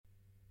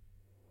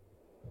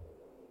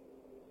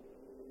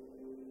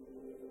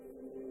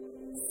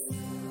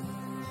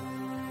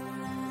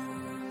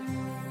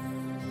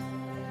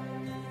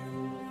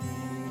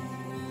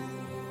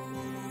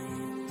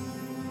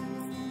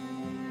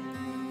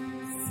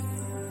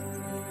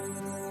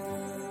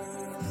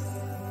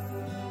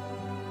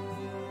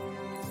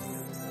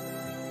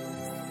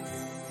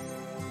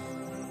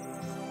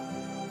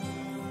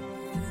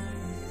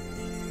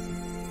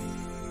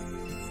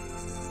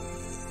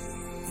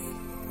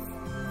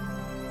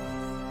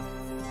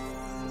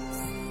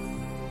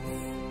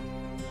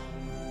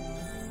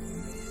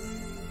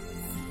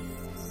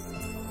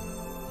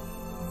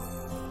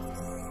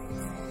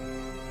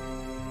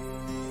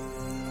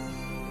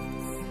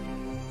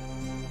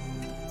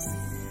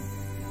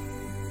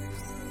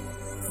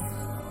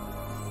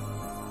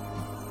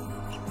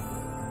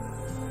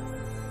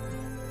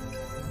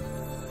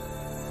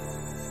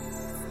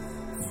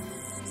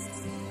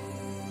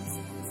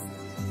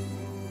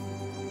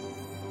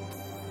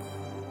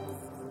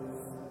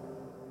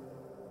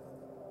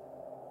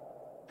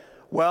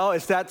Well,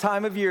 it's that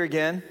time of year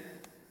again.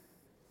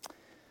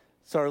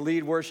 It's our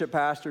lead worship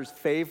pastor's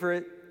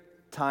favorite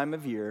time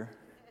of year.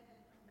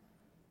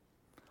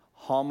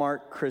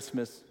 Hallmark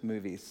Christmas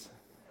movies.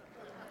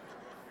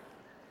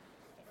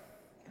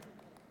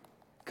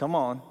 Come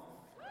on.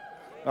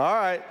 All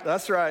right,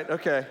 that's right,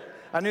 okay.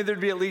 I knew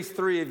there'd be at least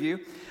three of you.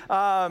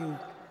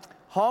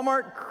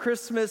 Hallmark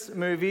Christmas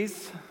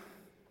movies.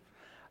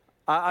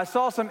 I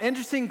saw some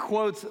interesting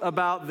quotes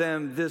about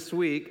them this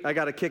week. I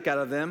got a kick out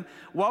of them.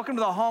 Welcome to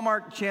the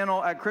Hallmark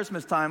Channel at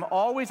Christmas time.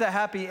 Always a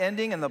happy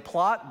ending and the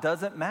plot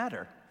doesn't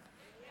matter.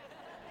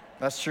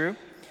 That's true.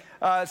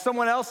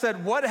 Someone else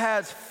said, what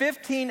has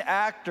 15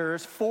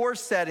 actors, 4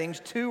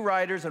 settings, 2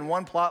 writers, and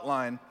 1 plot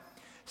line?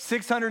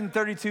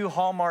 632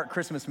 Hallmark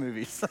Christmas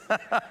movies.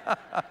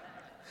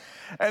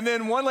 And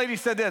then one lady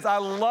said this. I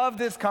love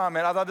this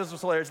comment. I thought this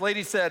was hilarious.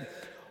 Lady said,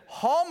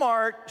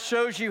 Hallmark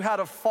shows you how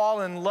to fall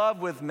in love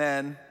with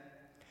men.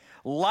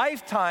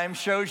 Lifetime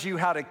shows you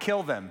how to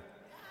kill them.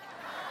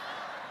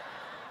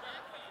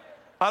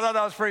 I thought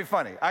that was pretty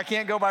funny. I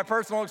can't go by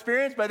personal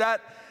experience, but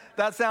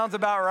that sounds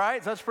about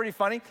right. So that's pretty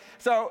funny.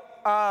 So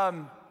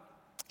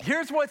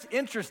here's what's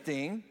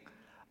interesting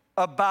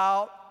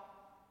about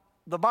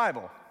the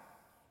Bible.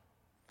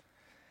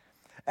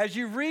 As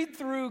you read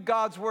through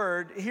God's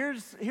word,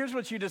 here's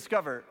what you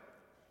discover.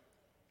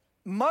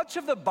 Much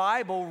of the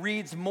Bible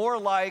reads more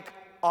like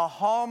a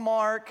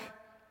Hallmark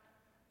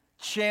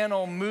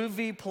Channel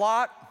movie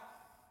plot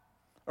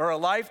or a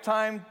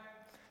Lifetime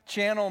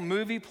Channel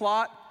movie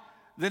plot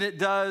than it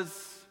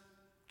does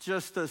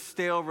just a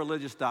stale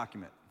religious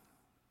document.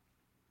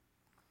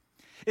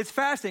 It's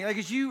fascinating.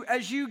 Like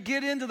as you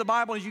get into the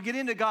Bible, as you get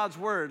into God's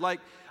word, like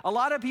a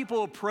lot of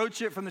people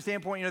approach it from the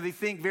standpoint, they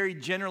think very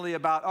generally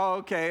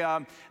about,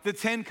 the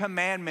 10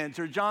 Commandments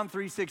or John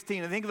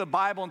 3:16. I think of the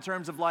Bible in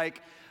terms of like,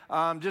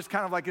 just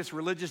kind of like this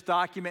religious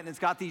document, and it's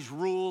got these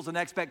rules and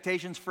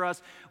expectations for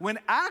us, when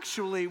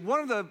actually one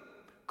of the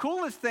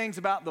coolest things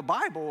about the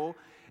Bible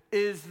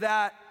is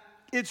that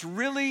it's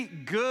really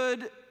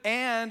good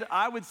and,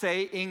 I would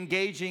say,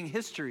 engaging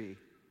history.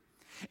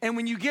 And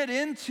when you get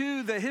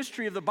into the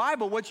history of the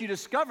Bible, what you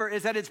discover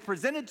is that it's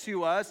presented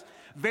to us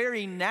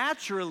very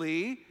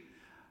naturally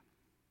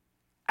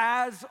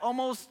as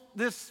almost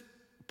this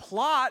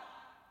plot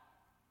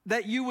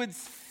that you would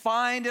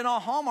find in a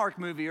Hallmark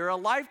movie or a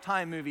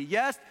Lifetime movie.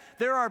 Yes,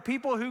 there are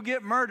people who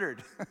get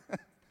murdered.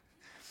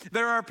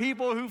 There are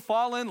people who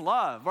fall in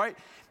love, right?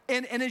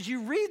 And as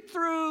you read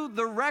through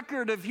the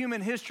record of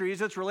human history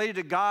as it's related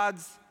to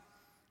God's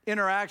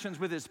interactions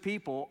with his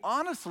people,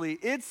 honestly,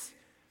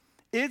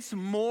 it's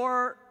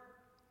more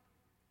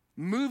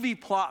movie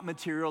plot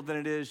material than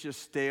it is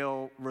just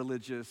stale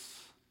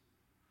religious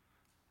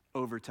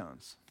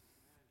overtones.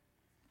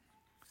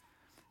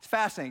 It's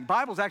fascinating. The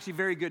Bible's actually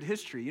very good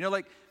history.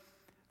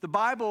 The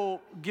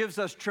Bible gives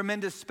us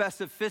tremendous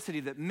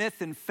specificity that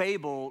myth and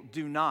fable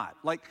do not.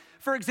 Like,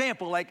 for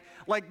example, like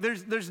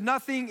there's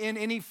nothing in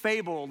any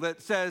fable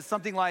that says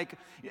something like,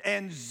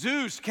 and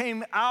Zeus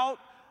came out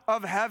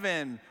of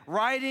heaven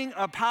riding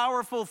a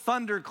powerful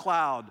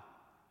thundercloud.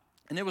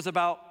 And it was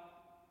about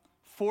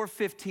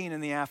 4:15 in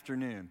the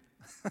afternoon.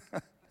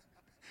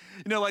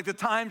 Like the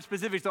time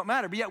specifics don't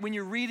matter. But yet when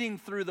you're reading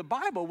through the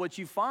Bible, what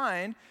you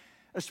find,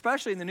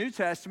 especially in the New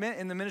Testament,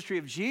 in the ministry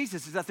of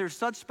Jesus, is that there's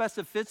such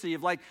specificity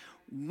of like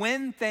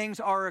when things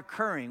are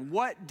occurring,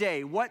 what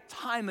day, what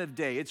time of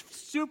day. It's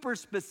super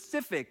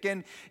specific.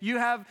 And you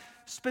have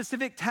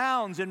specific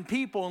towns and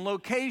people and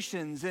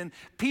locations and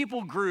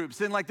people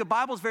groups. And like the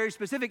Bible's very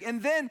specific.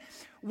 And then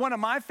one of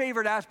my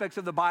favorite aspects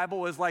of the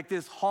Bible is like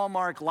this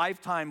Hallmark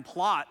Lifetime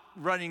plot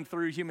running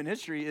through human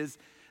history is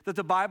that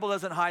the Bible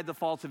doesn't hide the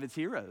faults of its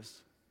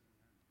heroes.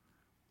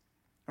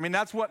 I mean,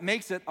 that's what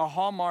makes it a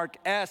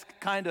Hallmark-esque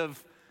kind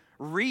of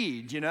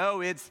read,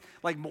 It's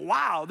like,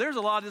 wow, there's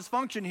a lot of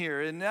dysfunction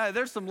here. And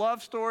there's some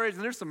love stories,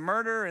 and there's some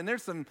murder, and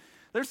there's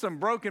some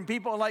broken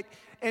people.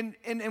 And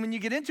when you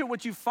get into it,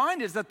 what you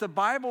find is that the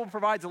Bible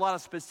provides a lot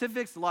of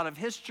specifics, a lot of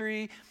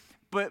history,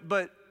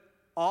 but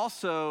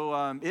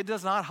also it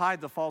does not hide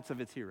the faults of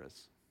its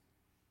heroes.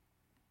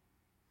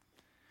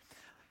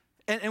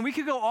 And we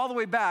could go all the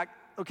way back,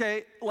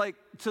 okay, like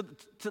to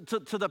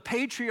the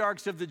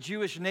patriarchs of the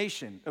Jewish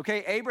nation,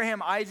 okay,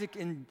 Abraham, Isaac,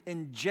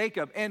 and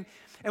Jacob. And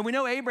we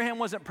know Abraham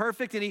wasn't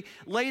perfect, and he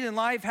late in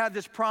life had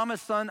this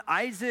promised son,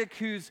 Isaac,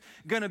 who's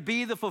going to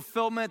be the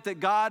fulfillment that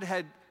God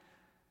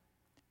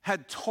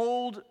had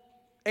told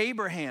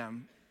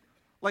Abraham,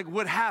 like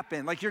would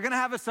happen. Like you're going to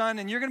have a son,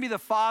 and you're going to be the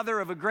father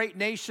of a great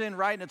nation,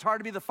 right? And it's hard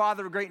to be the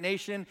father of a great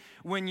nation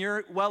when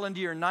you're well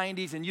into your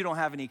 90s and you don't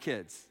have any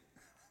kids.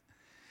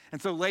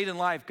 And so late in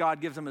life,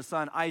 God gives him a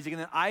son, Isaac.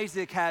 And then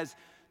Isaac has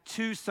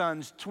 2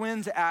 sons,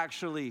 twins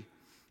actually,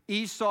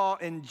 Esau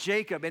and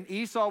Jacob. And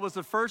Esau was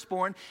the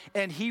firstborn,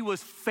 and he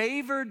was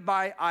favored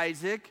by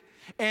Isaac.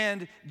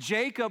 And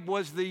Jacob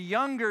was the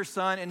younger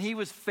son, and he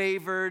was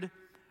favored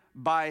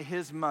by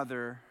his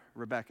mother,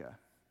 Rebekah.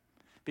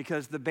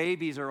 Because the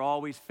babies are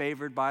always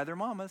favored by their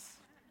mamas.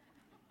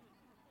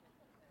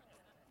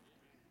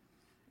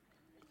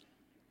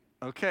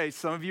 Okay,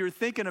 some of you are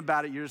thinking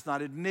about it, you're just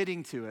not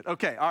admitting to it.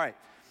 Okay, all right.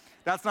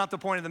 That's not the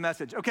point of the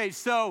message. Okay,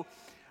 so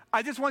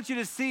I just want you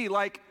to see,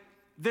 like,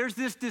 there's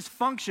this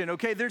dysfunction,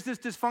 okay? There's this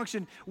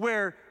dysfunction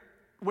where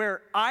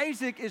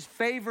Isaac is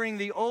favoring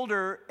the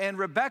older and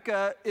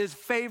Rebekah is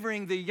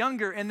favoring the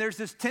younger, and there's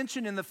this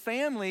tension in the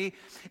family.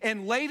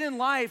 And late in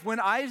life, when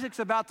Isaac's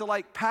about to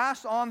like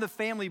pass on the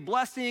family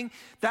blessing,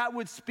 that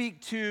would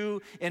speak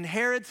to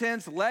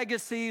inheritance,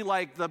 legacy,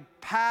 like the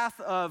path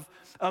of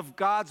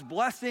God's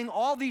blessing.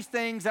 All these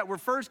things that were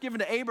first given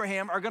to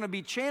Abraham are going to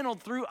be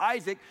channeled through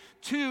Isaac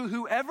to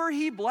whoever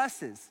he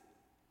blesses.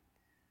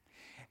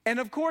 And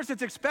of course,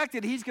 it's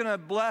expected he's going to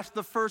bless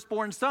the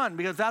firstborn son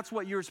because that's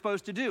what you're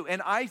supposed to do.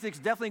 And Isaac's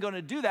definitely going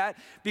to do that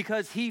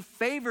because he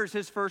favors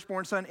his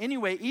firstborn son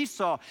anyway,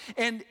 Esau.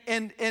 And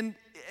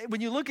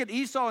when you look at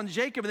Esau and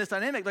Jacob in this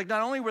dynamic, like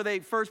not only were they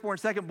firstborn,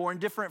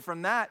 secondborn, different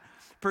from that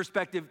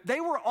perspective,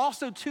 they were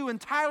also two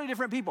entirely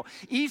different people.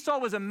 Esau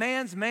was a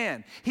man's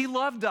man. He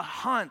loved to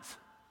hunt,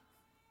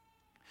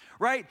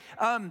 right?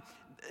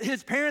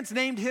 His parents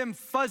named him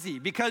Fuzzy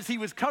because he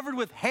was covered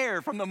with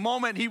hair from the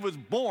moment he was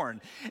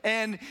born.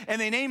 And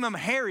they name him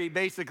Harry,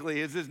 basically,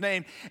 is his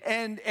name.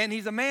 And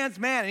he's a man's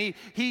man. And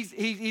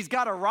he's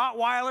got a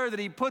Rottweiler that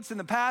he puts in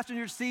the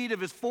passenger seat of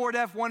his Ford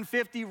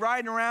F-150,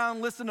 riding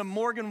around, listening to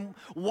Morgan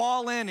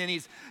Wallen. And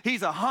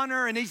he's a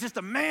hunter, and he's just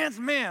a man's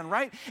man,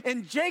 right?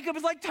 And Jacob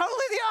is like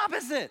totally the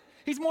opposite.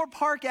 He's more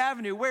Park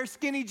Avenue, wears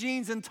skinny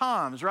jeans and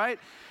Toms, right?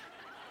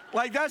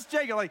 Like, that's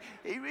Jacob. Like,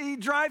 he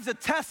drives a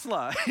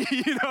Tesla,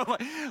 you know,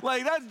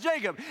 like that's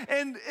Jacob.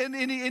 And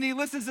he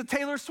listens to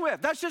Taylor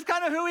Swift. That's just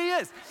kind of who he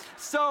is.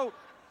 So,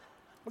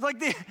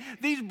 like,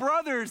 these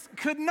brothers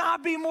could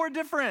not be more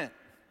different.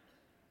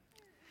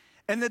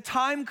 And the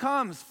time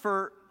comes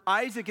for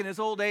Isaac in his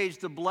old age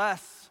to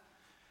bless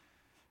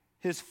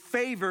his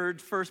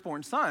favored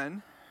firstborn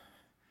son,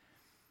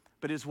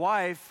 but his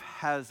wife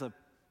has a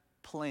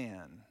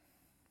plan.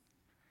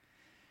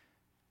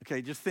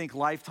 Okay, just think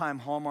Lifetime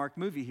Hallmark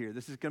movie here.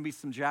 This is going to be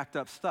some jacked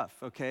up stuff,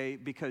 okay?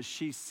 Because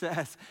she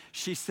says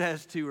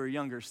to her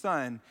younger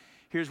son,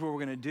 here's what we're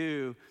going to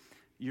do.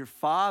 Your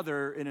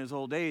father in his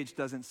old age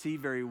doesn't see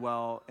very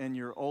well, and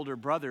your older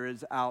brother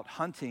is out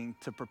hunting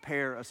to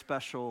prepare a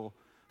special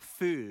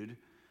food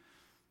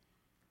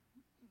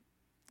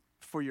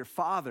for your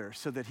father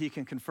so that he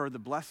can confer the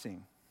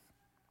blessing.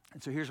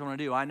 And so here's what I'm going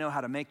to do. I know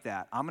how to make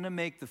that. I'm going to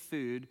make the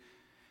food.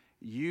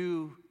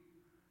 You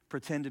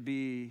pretend to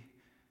be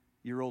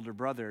your older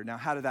brother. Now,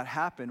 how did that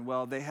happen?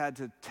 Well, they had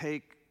to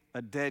take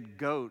a dead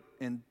goat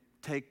and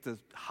take the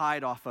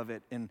hide off of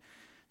it, and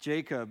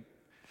Jacob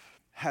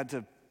had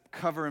to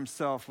cover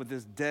himself with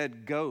this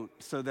dead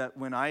goat so that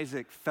when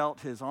Isaac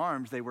felt his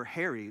arms, they were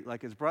hairy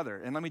like his brother.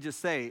 And let me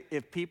just say,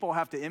 if people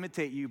have to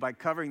imitate you by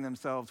covering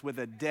themselves with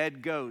a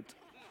dead goat,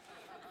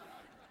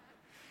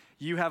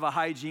 you have a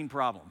hygiene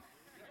problem,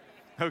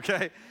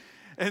 okay?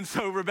 And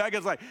so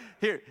Rebekah's like,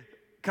 here,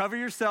 cover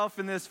yourself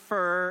in this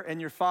fur, and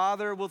your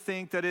father will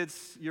think that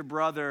it's your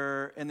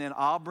brother, and then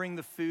I'll bring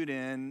the food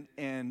in,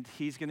 and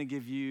he's going to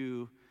give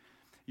you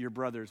your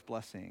brother's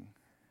blessing.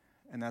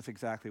 And that's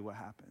exactly what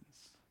happens.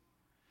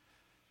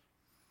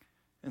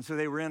 And so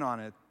they were in on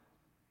it,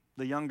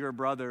 the younger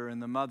brother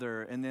and the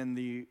mother, and then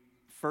the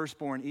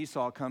firstborn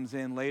Esau comes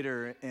in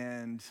later,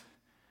 and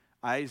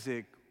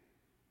Isaac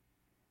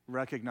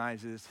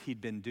recognizes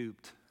he'd been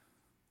duped.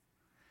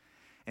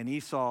 And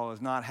Esau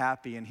is not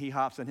happy, and he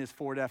hops in his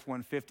Ford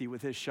F-150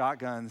 with his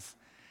shotguns,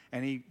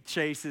 and he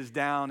chases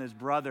down his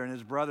brother, and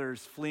his brother's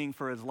fleeing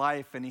for his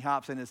life, and he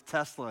hops in his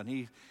Tesla, and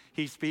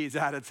he speeds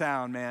out of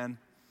town, man.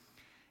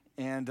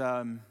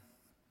 And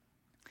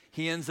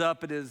he ends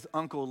up at his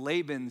uncle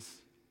Laban's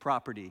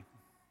property.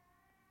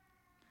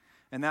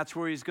 And that's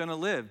where he's going to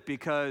live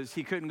because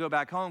he couldn't go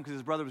back home because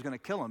his brother was going to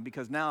kill him,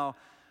 because now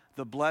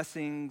the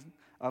blessing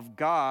of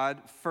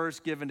God,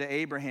 first given to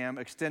Abraham,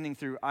 extending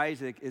through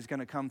Isaac, is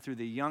going to come through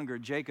the younger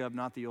Jacob,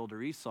 not the older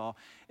Esau.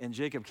 And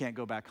Jacob can't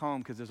go back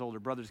home because his older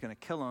brother's going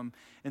to kill him.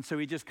 And so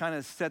he just kind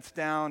of sits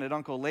down at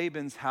Uncle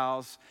Laban's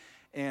house.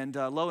 And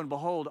lo and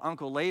behold,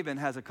 Uncle Laban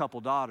has a couple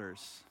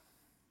daughters.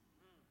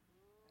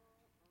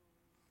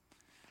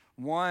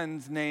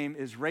 One's name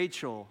is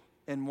Rachel,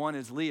 and one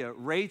is Leah.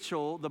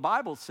 Rachel, the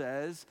Bible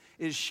says,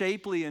 is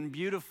shapely and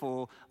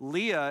beautiful.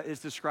 Leah is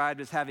described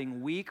as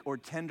having weak or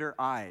tender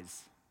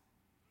eyes.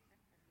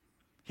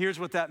 Here's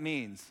what that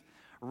means.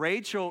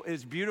 Rachel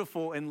is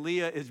beautiful and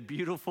Leah is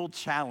beautiful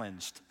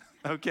challenged,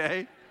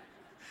 okay?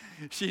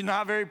 She's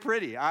not very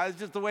pretty. It's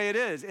just the way it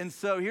is. And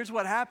so here's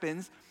what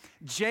happens.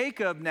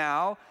 Jacob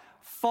now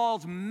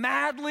falls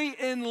madly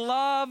in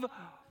love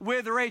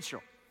with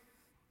Rachel.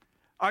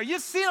 Are you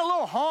seeing a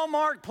little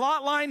Hallmark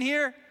plot line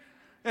here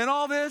in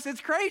all this?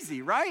 It's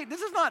crazy, right?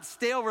 This is not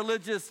stale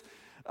religious,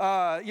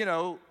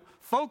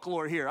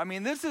 folklore here. I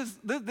mean, this is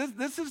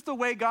the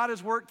way God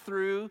has worked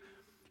through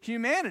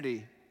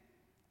humanity.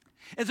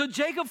 And so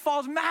Jacob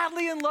falls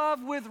madly in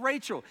love with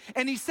Rachel.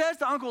 And he says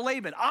to Uncle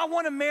Laban, I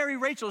want to marry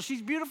Rachel.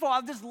 She's beautiful.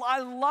 I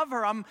love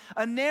her. I'm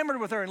enamored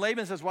with her. And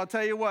Laban says, well, I'll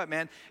tell you what,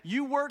 man.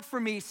 You worked for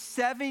me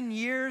 7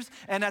 years,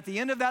 and at the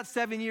end of that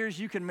 7 years,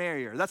 you can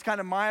marry her. That's kind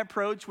of my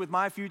approach with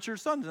my future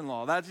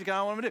sons-in-law. That's kind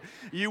of what I'm going to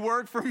do. You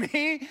work for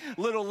me,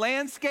 little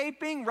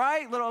landscaping,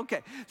 right?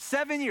 Okay,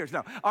 7 years.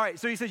 No. All right,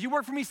 so he says, you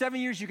work for me 7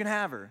 years, you can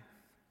have her.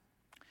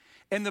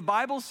 And the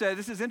Bible said,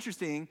 this is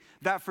interesting,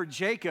 that for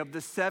Jacob, the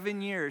 7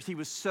 years, he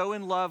was so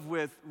in love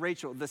with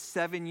Rachel, the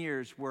 7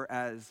 years were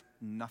as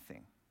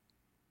nothing.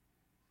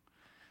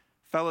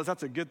 Fellas,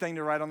 that's a good thing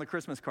to write on the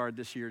Christmas card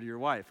this year to your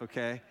wife,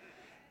 okay?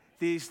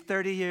 These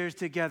 30 years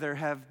together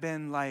have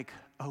been like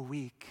a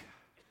week.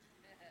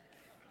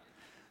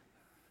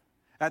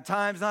 At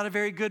times, not a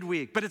very good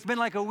week, but it's been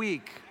like a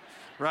week,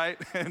 right?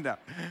 No.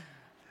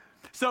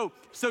 So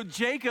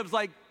Jacob's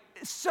like,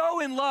 so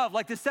in love,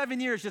 like the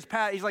 7 years just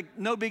passed. He's like,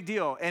 no big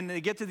deal. And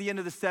they get to the end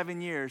of the 7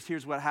 years.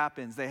 Here's what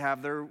happens. They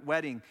have their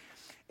wedding,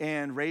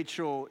 and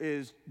Rachel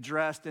is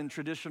dressed in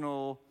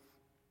traditional,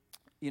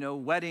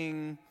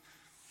 wedding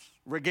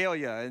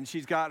regalia, and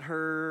she's got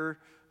her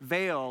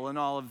veil and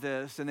all of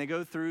this. And they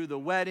go through the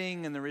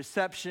wedding and the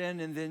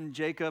reception, and then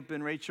Jacob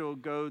and Rachel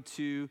go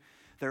to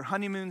their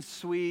honeymoon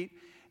suite,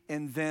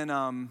 and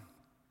then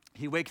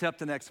he wakes up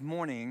the next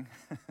morning.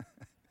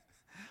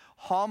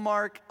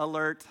 Hallmark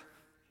alert.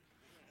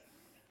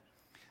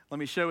 Let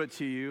me show it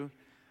to you.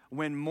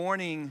 When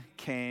morning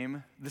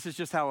came, this is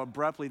just how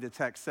abruptly the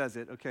text says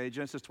it, okay?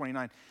 Genesis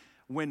 29.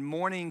 When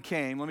morning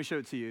came, let me show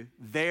it to you.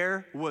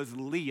 There was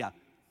Leah,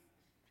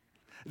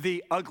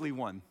 the ugly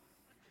one.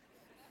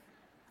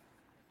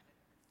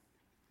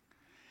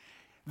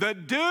 The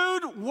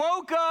dude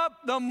woke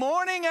up the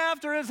morning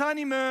after his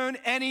honeymoon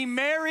and he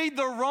married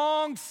the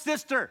wrong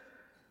sister.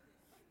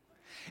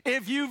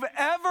 If you've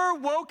ever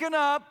woken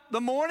up the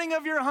morning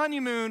of your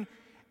honeymoon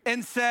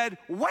and said,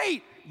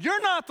 wait,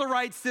 you're not the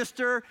right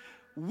sister,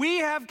 we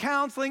have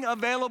counseling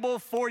available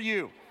for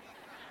you.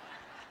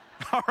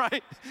 All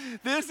right?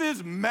 This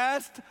is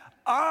messed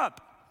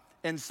up.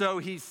 And so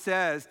he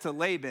says to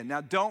Laban,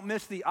 now don't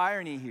miss the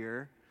irony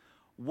here.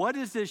 What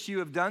is this you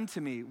have done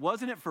to me?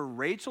 Wasn't it for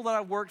Rachel that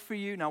I worked for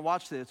you? Now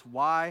watch this.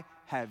 Why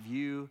have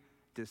you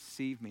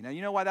deceived me? Now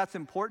you know why that's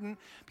important?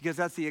 Because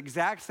that's the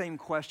exact same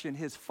question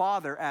his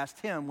father asked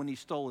him when he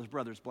stole his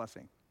brother's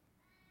blessing.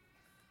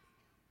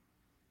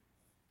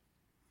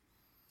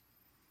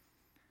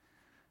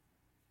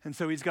 And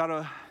so he's got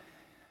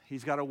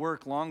to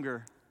work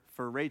longer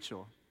for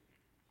Rachel.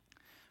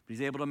 But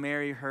he's able to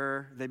marry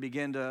her. They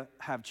begin to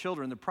have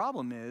children. The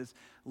problem is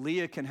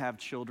Leah can have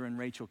children,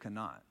 Rachel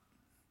cannot.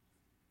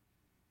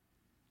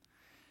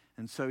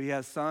 And so he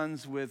has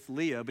sons with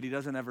Leah, but he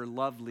doesn't ever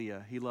love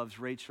Leah. He loves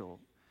Rachel.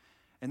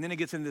 And then it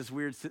gets in this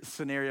weird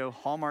scenario,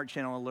 Hallmark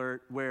Channel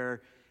alert,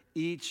 where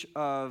each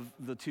of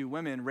the two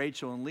women,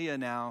 Rachel and Leah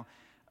now,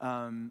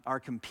 are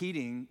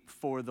competing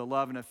for the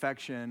love and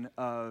affection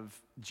of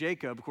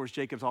Jacob. Of course,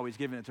 Jacob's always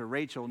given it to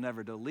Rachel,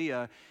 never to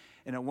Leah.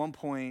 And at one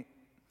point,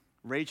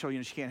 Rachel,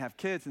 she can't have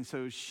kids, and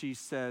so she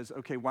says,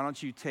 okay, why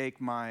don't you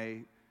take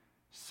my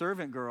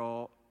servant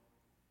girl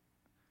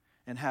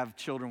and have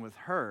children with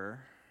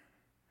her?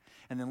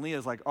 And then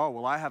Leah's like, oh,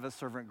 well, I have a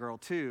servant girl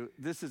too.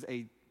 This is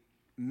a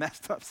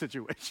messed up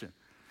situation.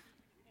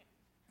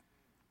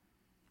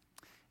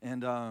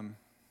 And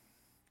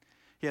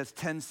he has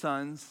 10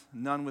 sons,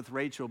 none with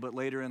Rachel, but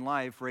later in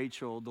life,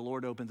 Rachel, the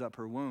Lord opens up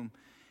her womb,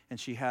 and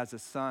she has a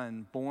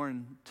son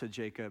born to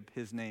Jacob.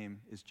 His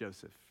name is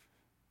Joseph.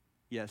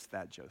 Yes,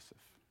 that Joseph.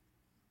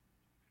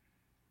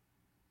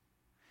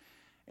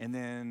 And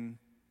then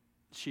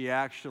she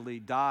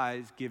actually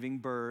dies giving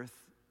birth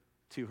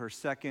to her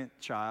second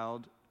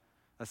child,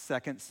 a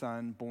second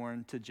son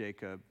born to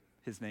Jacob.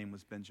 His name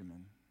was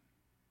Benjamin.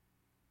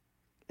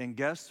 And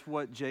guess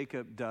what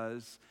Jacob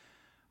does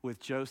with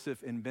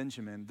Joseph and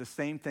Benjamin? The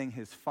same thing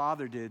his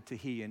father did to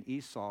he and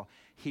Esau.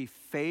 He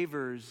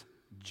favors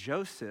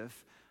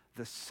Joseph,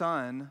 the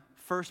son,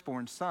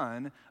 firstborn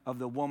son of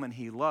the woman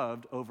he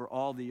loved, over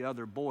all the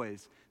other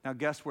boys. Now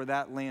guess where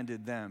that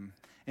landed them?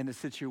 In a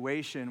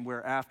situation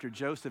where after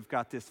Joseph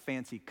got this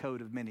fancy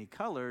coat of many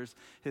colors,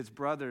 his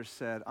brothers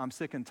said, I'm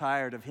sick and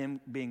tired of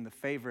him being the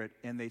favorite,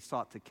 and they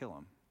sought to kill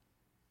him.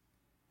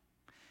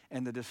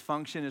 And the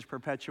dysfunction is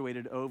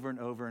perpetuated over and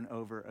over and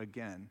over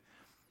again.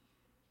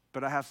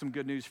 But I have some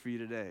good news for you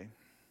today.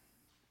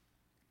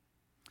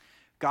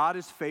 God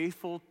is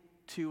faithful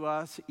to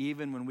us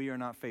even when we are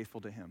not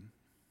faithful to him.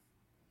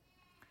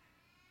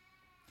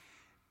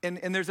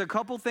 And there's a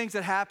couple things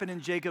that happen in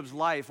Jacob's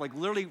life, like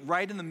literally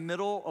right in the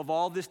middle of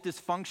all this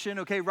dysfunction,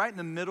 okay, right in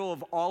the middle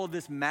of all of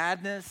this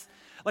madness.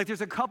 Like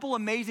there's a couple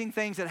amazing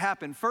things that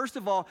happen. First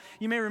of all,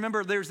 you may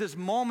remember there's this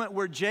moment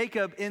where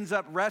Jacob ends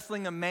up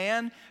wrestling a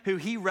man who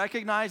he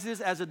recognizes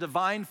as a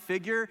divine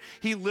figure.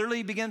 He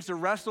literally begins to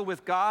wrestle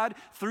with God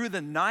through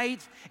the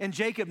night, and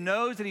Jacob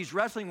knows that he's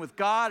wrestling with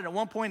God, and at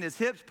one point his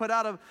hips put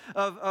out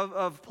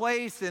of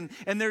place, and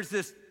there's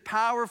this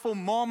powerful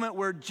moment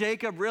where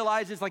Jacob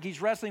realizes like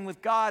he's wrestling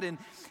with God,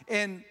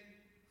 and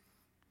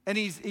And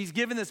he's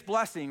given this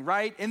blessing,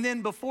 right? And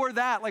then before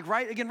that, like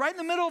right in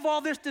the middle of all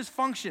this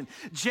dysfunction,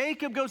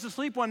 Jacob goes to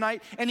sleep one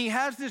night and he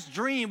has this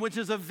dream, which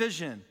is a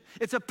vision.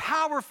 It's a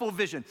powerful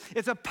vision.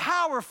 It's a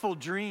powerful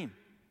dream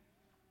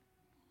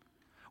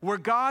where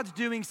God's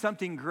doing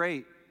something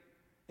great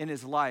in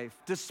his life,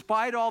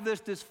 despite all this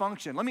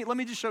dysfunction. Let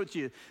me just show it to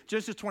you.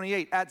 Genesis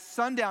 28. At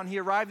sundown, he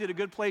arrived at a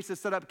good place to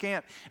set up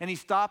camp, and he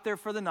stopped there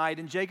for the night,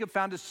 and Jacob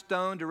found a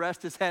stone to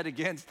rest his head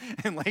against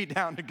and lay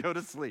down to go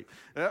to sleep.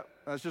 Yep,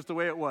 that's just the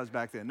way it was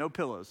back then. No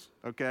pillows,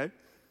 okay?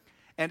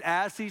 And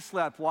as he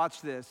slept,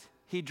 watch this,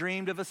 he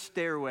dreamed of a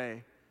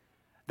stairway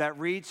that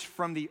reached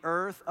from the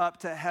earth up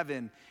to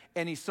heaven,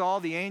 and he saw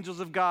the angels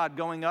of God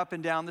going up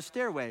and down the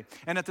stairway.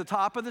 And at the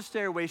top of the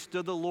stairway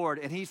stood the Lord,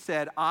 and he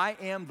said, I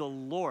am the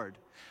Lord.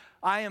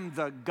 I am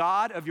the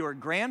God of your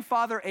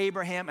grandfather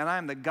Abraham, and I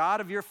am the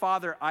God of your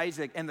father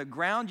Isaac, and the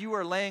ground you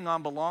are laying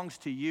on belongs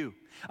to you.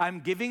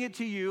 I'm giving it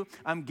to you,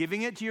 I'm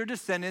giving it to your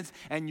descendants,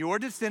 and your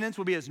descendants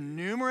will be as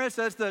numerous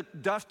as the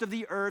dust of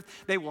the earth.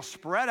 They will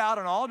spread out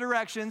in all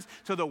directions,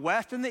 to the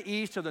west and the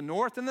east, to the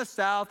north and the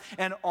south,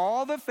 and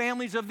all the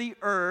families of the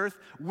earth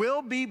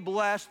will be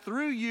blessed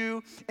through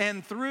you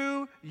and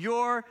through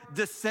your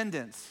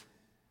descendants.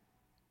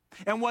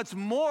 And what's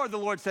more, the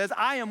Lord says,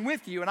 I am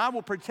with you, and I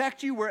will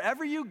protect you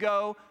wherever you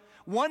go.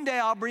 One day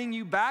I'll bring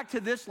you back to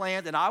this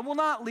land, and I will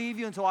not leave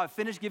you until I've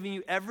finished giving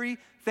you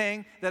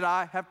everything that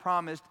I have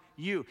promised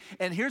you.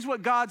 And here's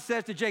what God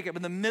says to Jacob.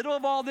 In the middle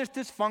of all this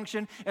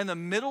dysfunction, in the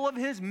middle of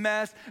his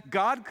mess,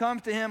 God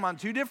comes to him on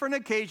two different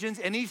occasions,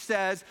 and he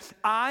says,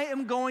 I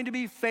am going to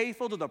be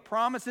faithful to the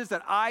promises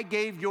that I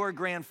gave your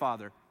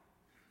grandfather.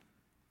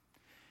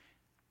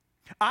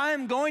 I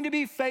am going to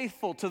be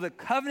faithful to the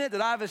covenant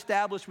that I've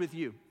established with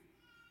you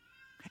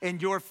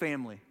and your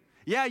family.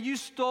 Yeah, you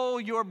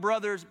stole your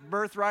brother's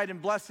birthright and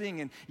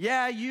blessing, and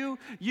yeah, you're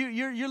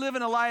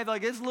living a life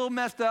like it's a little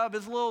messed up,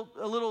 it's a little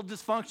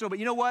dysfunctional, but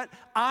you know what?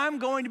 I'm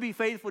going to be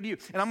faithful to you,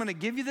 and I'm going to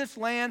give you this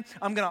land.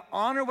 I'm going to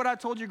honor what I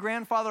told your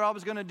grandfather I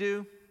was going to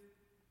do,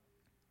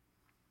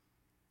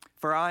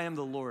 for I am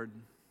the Lord.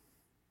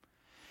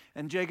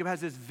 And Jacob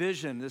has this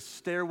vision, this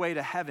stairway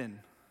to heaven,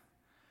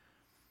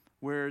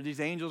 where these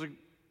angels are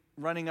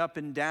running up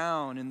and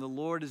down, and the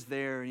Lord is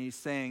there, and he's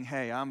saying,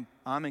 hey,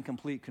 I'm in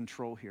complete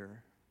control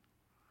here.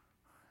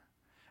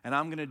 And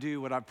I'm going to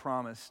do what I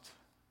promised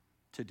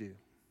to do,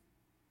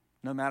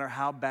 no matter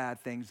how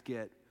bad things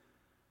get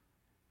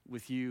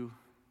with you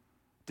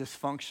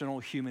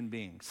dysfunctional human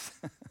beings.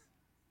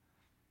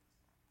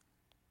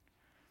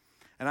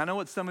 And I know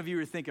what some of you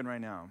are thinking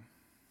right now.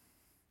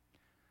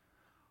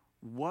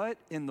 What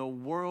in the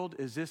world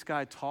is this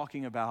guy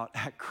talking about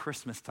at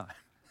Christmas time?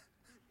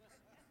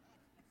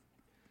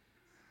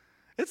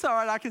 It's all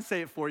right, I can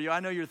say it for you. I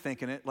know you're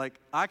thinking it. Like,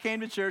 I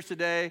came to church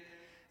today,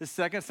 the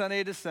second Sunday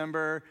of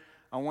December.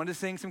 I wanted to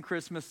sing some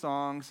Christmas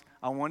songs.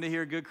 I wanted to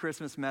hear a good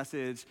Christmas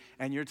message.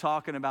 And you're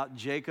talking about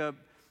Jacob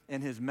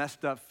and his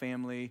messed up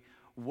family.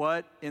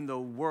 What in the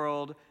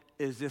world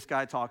is this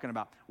guy talking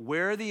about?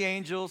 Where are the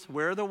angels?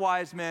 Where are the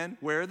wise men?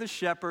 Where are the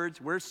shepherds?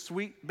 Where's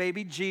sweet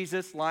baby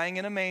Jesus lying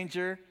in a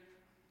manger?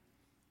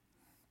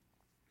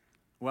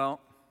 Well,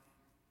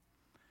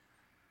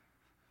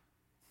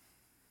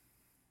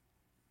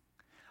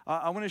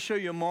 I want to show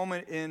you a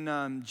moment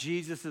in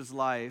Jesus'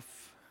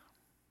 life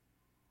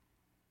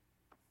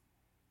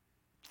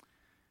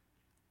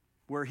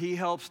where he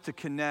helps to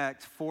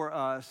connect for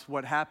us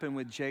what happened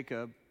with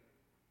Jacob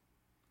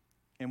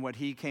and what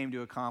he came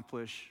to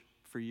accomplish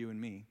for you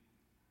and me.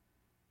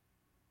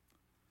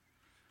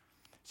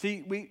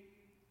 See, we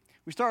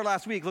started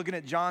last week looking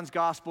at John's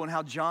gospel and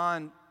how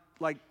John,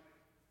 like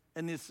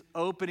in this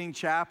opening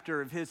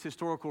chapter of his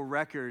historical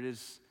record,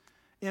 is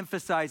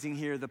emphasizing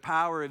here the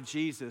power of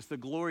Jesus, the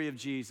glory of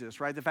Jesus,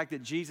 right? The fact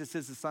that Jesus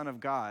is the Son of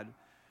God.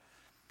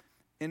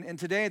 And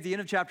today at the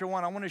end of chapter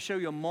 1, I want to show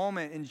you a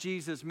moment in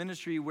Jesus'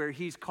 ministry where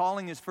he's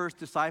calling his first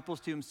disciples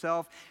to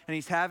himself, and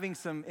he's having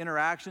some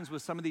interactions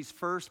with some of these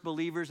first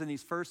believers and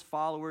these first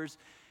followers.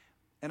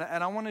 And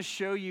I want to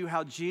show you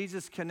how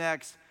Jesus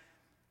connects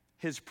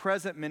his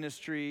present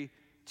ministry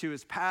to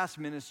his past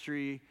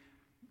ministry.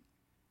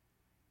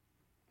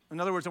 In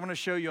other words, I want to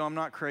show you I'm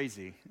not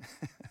crazy.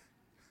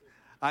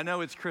 I know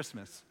it's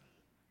Christmas.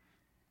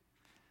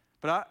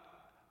 But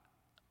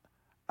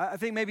I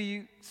think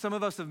maybe some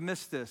of us have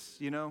missed this,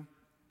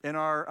 in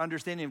our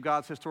understanding of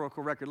God's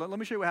historical record. Let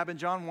me show you what happened.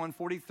 John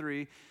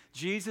 1:43.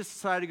 Jesus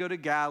decided to go to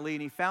Galilee,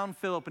 and he found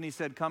Philip, and he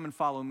said, come and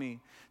follow me.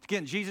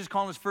 Again, Jesus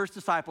calling his first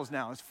disciples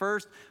now, his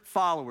first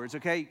followers,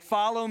 okay?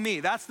 Follow me.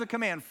 That's the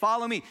command.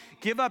 Follow me.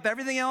 Give up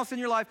everything else in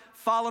your life.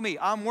 Follow me.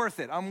 I'm worth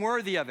it. I'm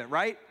worthy of it,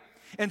 right?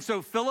 And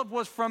so Philip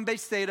was from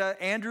Bethsaida,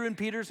 Andrew and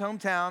Peter's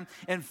hometown.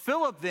 And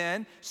Philip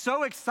then,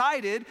 so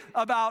excited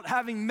about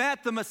having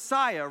met the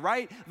Messiah,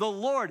 right? The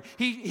Lord.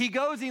 He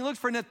goes and he looks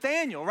for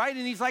Nathanael, right?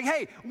 And he's like,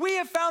 hey, we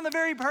have found the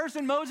very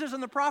person Moses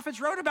and the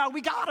prophets wrote about.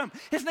 We got him.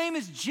 His name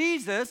is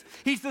Jesus.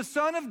 He's the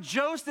son of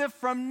Joseph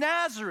from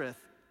Nazareth.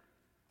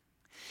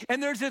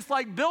 And there's this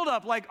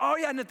buildup, oh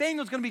yeah,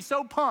 Nathanael's gonna be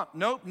so pumped.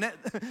 Nope,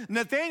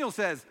 Nathanael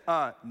says,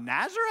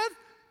 Nazareth?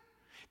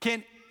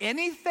 Can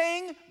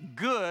anything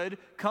good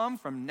come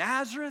from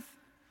Nazareth?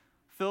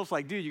 Philip's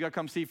like, dude, you got to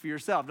come see for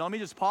yourself. Now, let me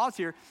just pause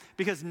here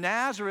because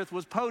Nazareth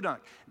was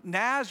podunk.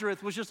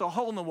 Nazareth was just a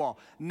hole in the wall.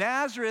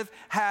 Nazareth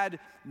had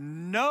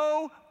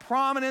no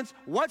prominence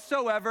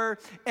whatsoever.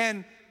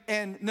 And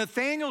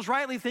Nathanael's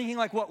rightly thinking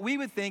like what we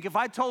would think if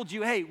I told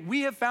you, hey,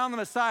 we have found the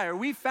Messiah, or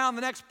we found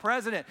the next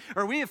president,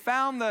 or we have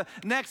found the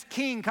next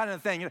king kind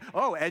of thing. You know,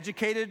 oh,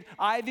 educated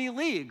Ivy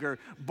League, or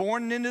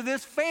born into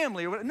this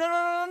family. Or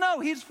no,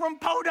 he's from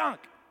podunk.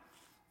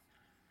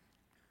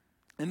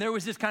 And there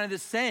was this kind of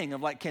this saying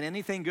of like, can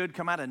anything good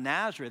come out of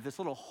Nazareth? This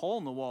little hole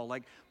in the wall,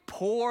 like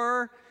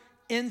poor,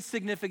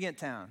 insignificant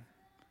town.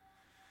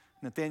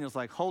 Nathanael's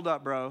like, hold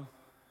up, bro.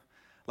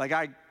 Like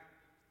I'm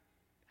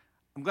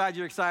glad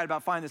you're excited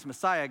about finding this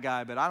Messiah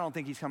guy, but I don't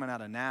think he's coming out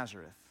of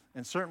Nazareth.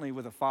 And certainly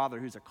with a father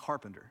who's a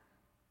carpenter.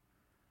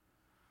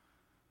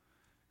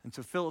 And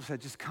so Philip said,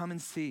 just come and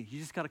see. You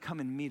just got to come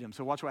and meet him.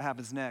 So watch what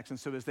happens next. And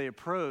so as they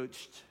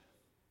approached,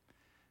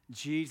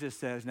 Jesus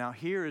says, now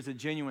here is a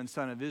genuine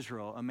son of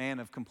Israel, a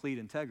man of complete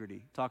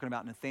integrity, talking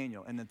about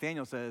Nathanael. And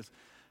Nathanael says,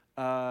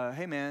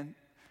 hey man,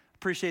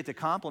 appreciate the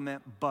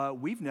compliment, but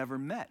we've never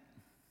met.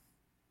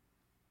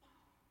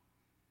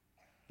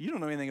 You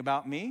don't know anything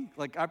about me.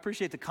 Like, I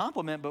appreciate the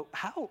compliment, but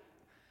how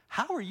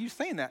are you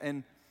saying that?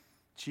 And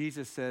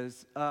Jesus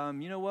says,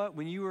 you know what?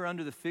 When you were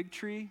under the fig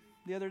tree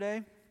the other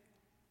day,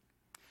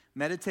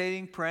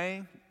 meditating,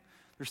 praying,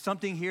 there's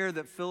something here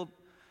that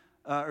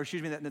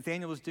that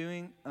Nathanael was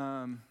doing.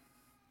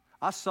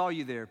 I saw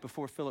you there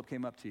before Philip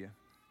came up to you.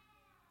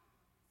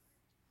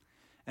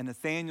 And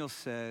Nathanael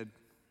said,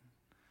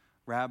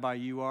 Rabbi,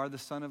 you are the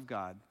Son of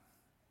God,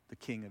 the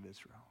King of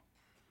Israel.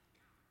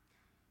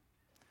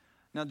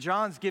 Now,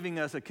 John's giving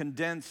us a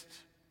condensed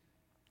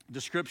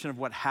description of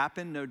what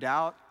happened, no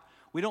doubt.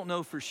 We don't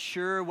know for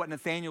sure what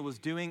Nathanael was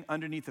doing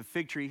underneath the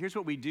fig tree. Here's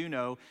what we do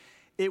know.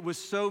 It was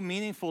so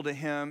meaningful to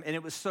him and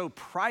it was so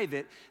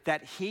private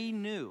that he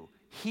knew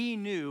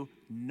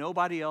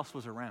nobody else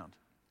was around.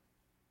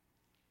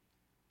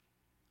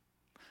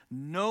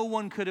 No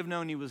one could have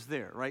known he was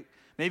there, right?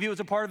 Maybe it was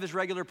a part of his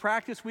regular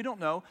practice. We don't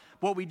know.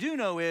 What we do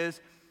know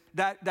is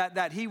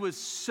that he was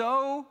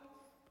so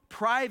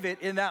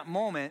private in that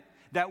moment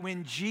that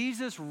when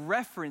Jesus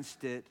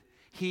referenced it,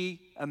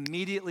 he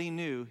immediately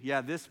knew,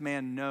 yeah, this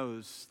man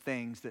knows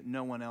things that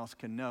no one else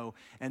can know,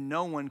 and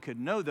no one could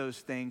know those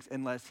things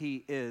unless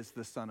he is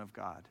the Son of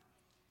God.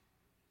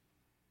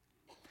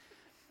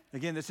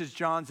 Again, this is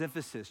John's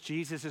emphasis.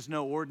 Jesus is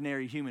no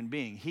ordinary human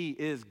being. He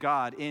is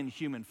God in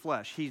human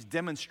flesh. He's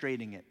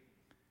demonstrating it,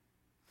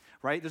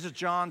 right? This is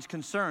John's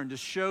concern to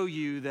show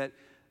you that,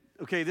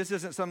 okay, this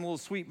isn't some little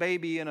sweet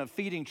baby in a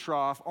feeding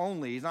trough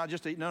only. He's not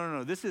just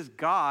no. This is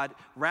God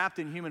wrapped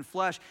in human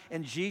flesh,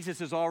 and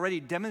Jesus is already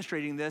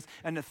demonstrating this,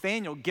 and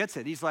Nathanael gets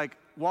it. He's like,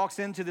 walks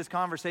into this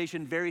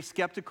conversation very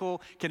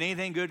skeptical. Can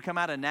anything good come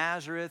out of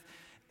Nazareth?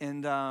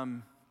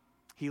 And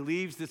he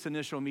leaves this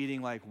initial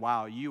meeting like,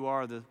 wow,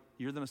 you're the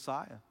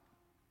Messiah.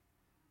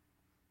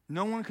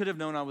 No one could have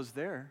known I was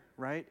there,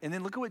 right? And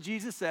then look at what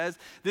Jesus says.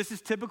 This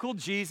is typical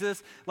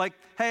Jesus. Like,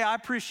 hey, I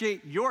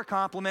appreciate your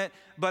compliment,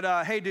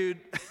 but hey, dude,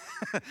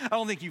 I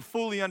don't think you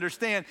fully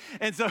understand.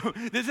 And so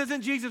this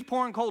isn't Jesus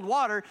pouring cold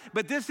water,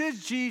 but this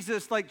is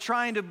Jesus like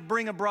trying to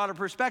bring a broader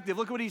perspective.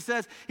 Look at what he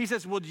says. He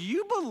says, well, do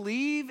you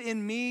believe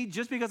in me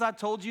just because I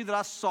told you that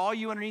I saw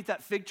you underneath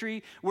that fig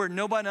tree where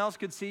nobody else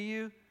could see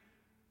you?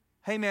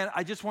 Hey, man,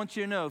 I just want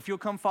you to know, if you'll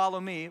come follow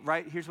me,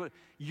 right, here's what,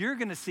 you're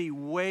going to see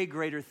way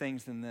greater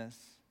things than this.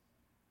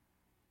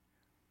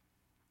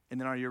 And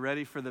then are you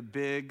ready for the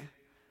big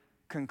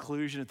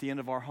conclusion at the end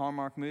of our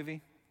Hallmark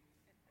movie?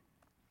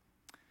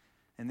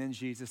 And then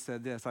Jesus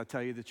said this, I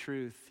tell you the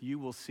truth, you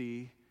will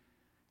see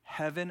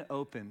heaven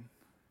open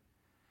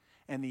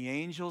and the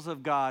angels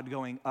of God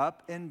going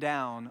up and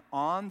down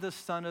on the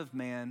Son of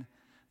Man,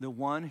 the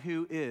one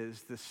who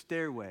is the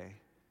stairway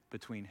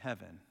between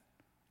heaven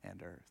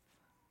and earth.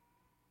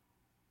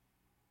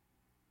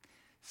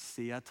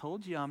 See, I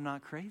told you I'm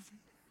not crazy.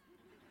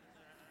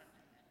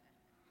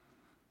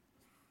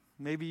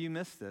 Maybe you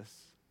missed this.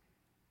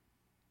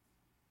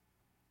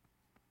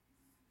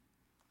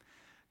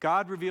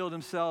 God revealed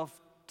himself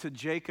to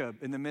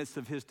Jacob in the midst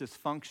of his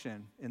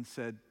dysfunction and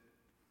said,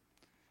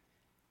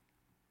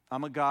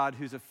 I'm a God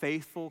who's a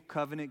faithful,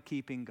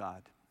 covenant-keeping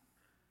God.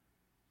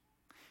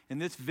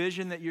 And this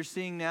vision that you're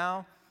seeing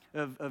now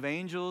of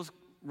angels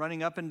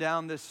running up and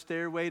down this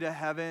stairway to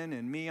heaven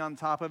and me on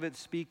top of it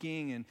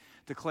speaking and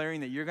declaring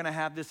that you're going to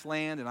have this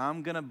land and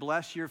I'm going to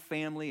bless your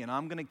family and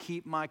I'm going to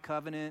keep my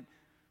covenant.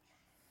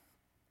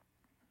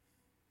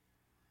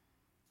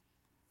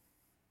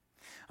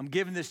 I'm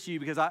giving this to you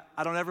because I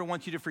don't ever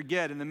want you to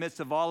forget in the midst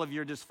of all of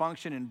your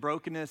dysfunction and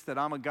brokenness that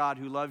I'm a God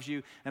who loves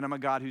you and I'm a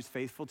God who's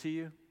faithful to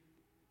you.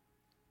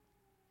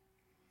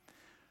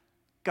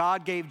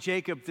 God gave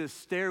Jacob this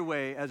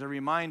stairway as a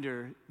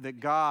reminder that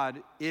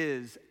God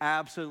is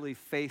absolutely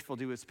faithful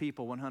to his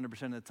people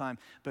 100% of the time.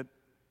 But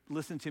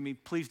listen to me,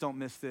 please don't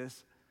miss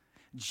this.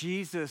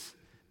 Jesus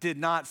did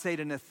not say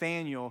to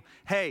Nathanael,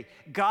 hey,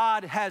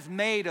 God has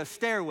made a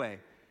stairway.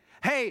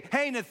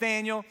 Hey,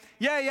 Nathaniel,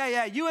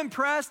 yeah. You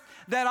impressed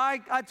that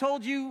I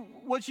told you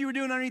what you were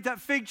doing underneath that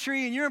fig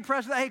tree, and you're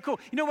impressed with that? Hey, cool.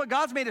 You know what?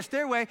 God's made a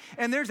stairway,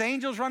 and there's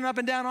angels running up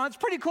and down on it. It's a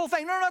pretty cool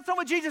thing. No, that's not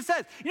what Jesus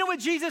says. You know what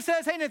Jesus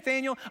says? Hey,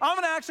 Nathaniel, I'm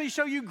going to actually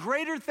show you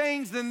greater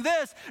things than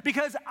this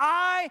because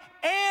I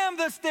am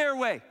the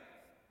stairway.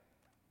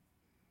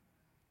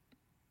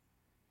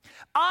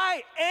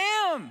 I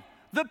am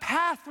the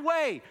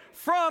pathway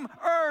from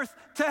earth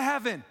to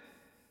heaven.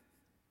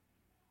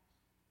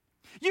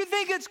 You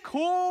think it's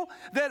cool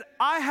that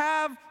I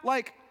have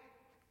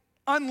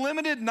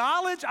unlimited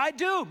knowledge? I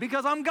do,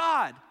 because I'm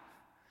God.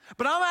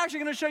 But I'm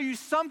actually going to show you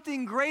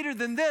something greater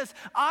than this.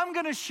 I'm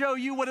going to show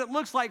you what it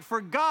looks like for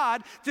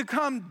God to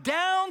come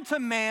down to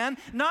man,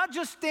 not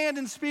just stand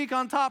and speak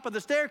on top of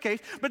the staircase,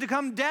 but to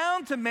come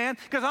down to man,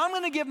 because I'm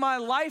going to give my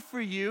life for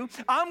you.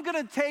 I'm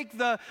going to take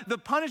the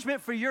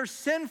punishment for your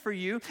sin for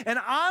you, and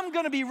I'm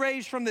going to be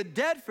raised from the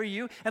dead for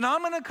you, and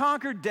I'm going to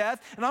conquer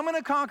death, and I'm going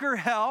to conquer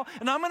hell,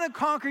 and I'm going to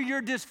conquer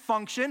your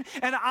dysfunction,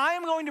 and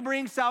I'm going to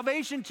bring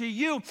salvation to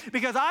you,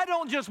 because I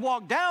don't just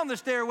walk down the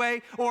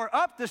stairway or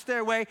up the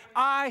stairway.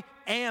 I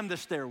am the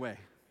stairway.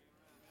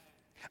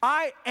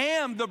 I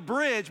am the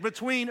bridge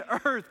between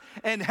earth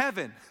and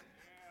heaven,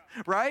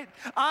 right?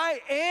 I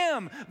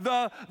am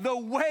the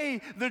way,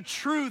 the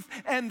truth,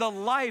 and the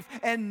life,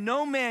 and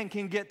no man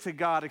can get to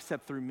God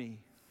except through me.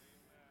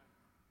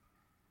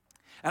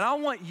 And I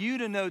want you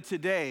to know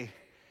today,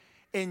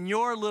 in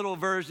your little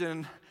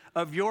version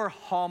of your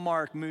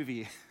Hallmark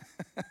movie,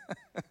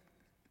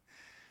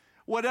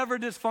 whatever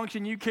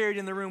dysfunction you carried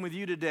in the room with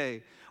you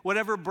today,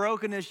 whatever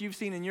brokenness you've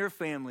seen in your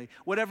family,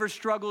 whatever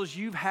struggles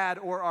you've had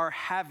or are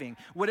having,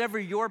 whatever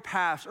your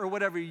past or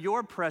whatever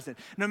your present,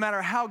 no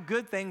matter how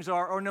good things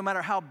are or no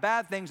matter how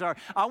bad things are,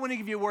 I want to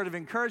give you a word of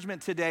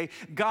encouragement today.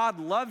 God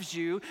loves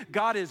you.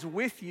 God is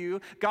with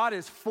you. God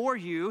is for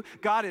you.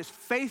 God is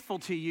faithful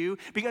to you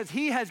because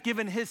he has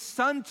given his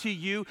son to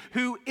you,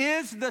 who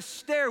is the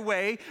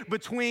stairway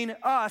between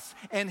us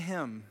and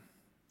him.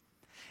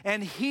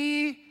 And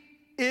he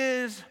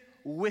is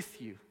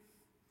with you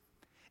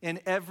in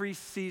every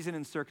season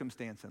and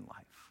circumstance in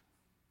life.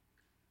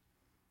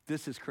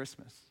 This is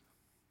Christmas.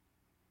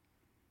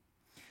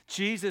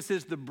 Jesus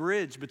is the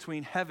bridge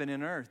between heaven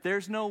and earth.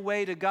 There's no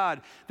way to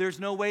God. There's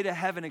no way to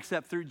heaven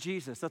except through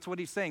Jesus. That's what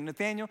he's saying.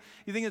 Nathaniel,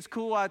 you think it's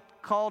cool I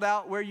called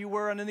out where you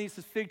were underneath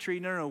this fig tree?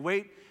 No,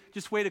 wait.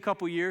 Just wait a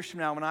couple years from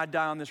now when I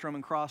die on this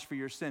Roman cross for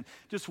your sin.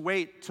 Just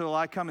wait till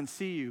I come and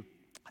see you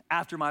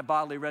after my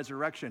bodily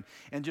resurrection.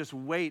 And just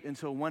wait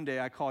until one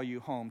day I call you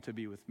home to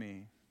be with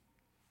me.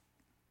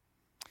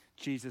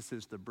 Jesus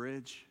is the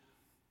bridge.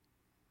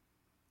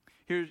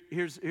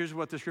 Here's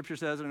what the scripture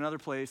says in another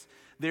place.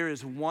 There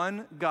is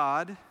one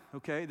God,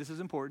 okay, this is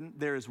important.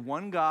 There is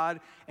one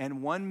God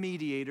and one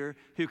mediator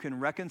who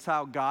can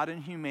reconcile God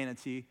and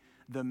humanity,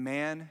 the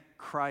man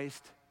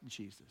Christ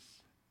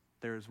Jesus.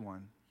 There is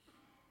one.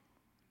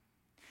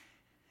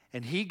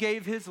 And he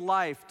gave his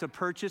life to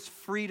purchase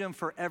freedom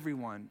for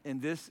everyone.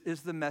 And this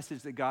is the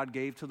message that God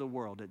gave to the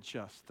world at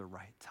just the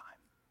right time.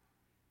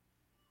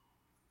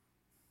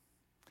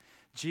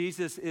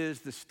 Jesus is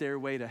the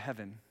stairway to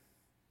heaven.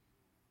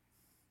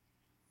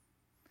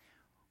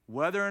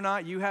 Whether or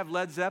not you have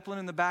Led Zeppelin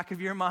in the back of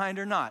your mind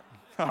or not,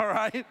 all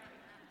right?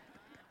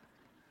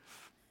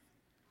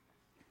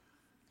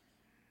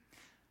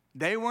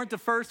 They weren't the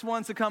first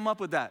ones to come up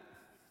with that.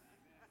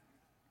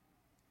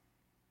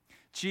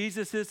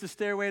 Jesus is the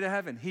stairway to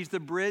heaven. He's the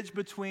bridge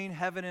between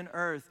heaven and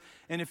earth.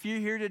 And if you're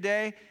here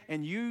today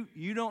and you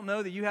don't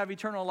know that you have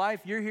eternal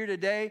life, you're here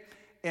today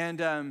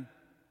and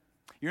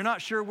you're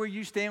not sure where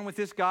you stand with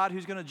this God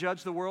who's going to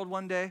judge the world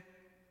one day.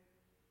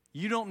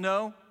 You don't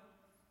know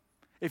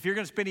if you're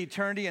going to spend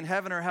eternity in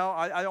heaven or hell.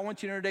 I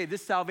want you to know today,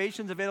 this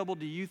salvation's available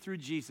to you through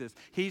Jesus.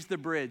 He's the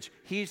bridge.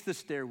 He's the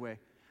stairway.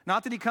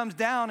 Not that he comes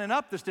down and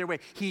up the stairway.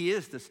 He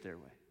is the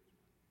stairway.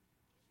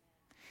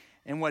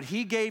 And what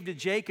he gave to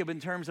Jacob in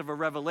terms of a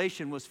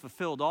revelation was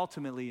fulfilled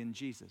ultimately in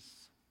Jesus.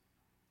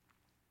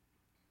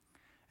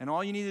 And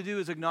all you need to do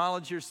is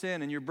acknowledge your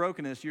sin and your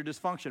brokenness, your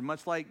dysfunction,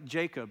 much like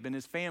Jacob and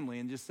his family,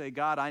 and just say,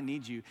 God, I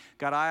need you.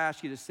 God, I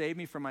ask you to save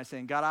me from my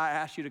sin. God, I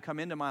ask you to come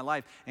into my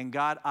life. And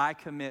God, I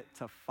commit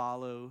to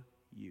follow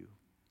you.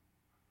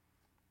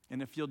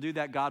 And if you'll do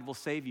that, God will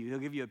save you. He'll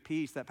give you a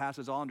peace that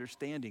passes all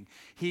understanding.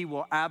 He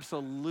will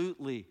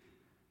absolutely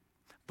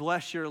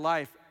bless your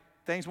life.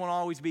 Things won't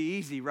always be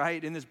easy,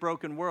 right, in this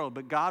broken world,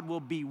 but God will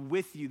be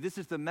with you. This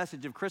is the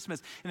message of Christmas.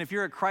 And if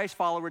you're a Christ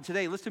follower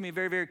today, listen to me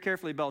very, very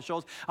carefully, Bell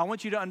Shoals. I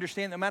want you to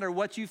understand no matter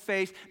what you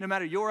face, no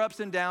matter your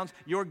ups and downs,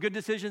 your good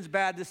decisions,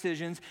 bad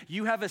decisions,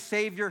 you have a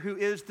Savior who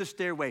is the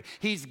stairway.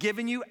 He's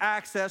given you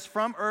access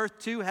from earth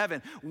to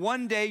heaven.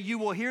 One day you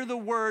will hear the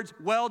words,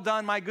 well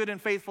done, my good and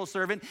faithful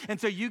servant.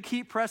 And so you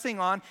keep pressing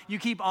on, you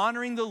keep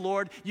honoring the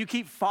Lord, you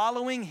keep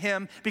following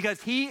him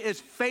because he is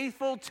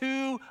faithful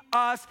to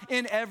us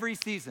in every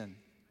season.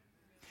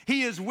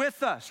 He is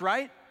with us,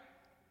 right?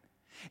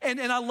 And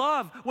I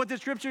love what the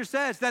scripture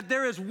says, that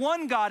there is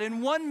one God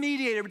and one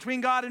mediator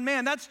between God and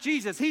man. That's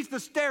Jesus. He's the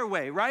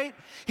stairway, right?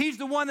 He's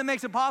the one that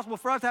makes it possible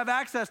for us to have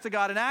access to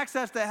God and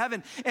access to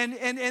heaven.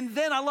 And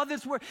then I love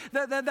this word,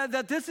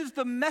 that this is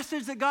the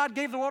message that God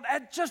gave the world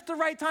at just the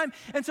right time.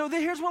 And so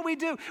here's what we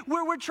do.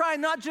 We're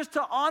trying not just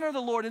to honor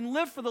the Lord and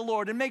live for the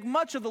Lord and make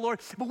much of the Lord,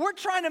 but we're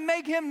trying to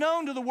make him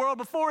known to the world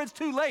before it's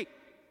too late.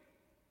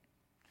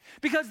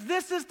 Because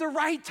this is the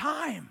right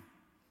time.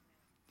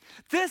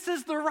 This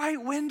is the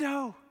right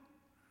window.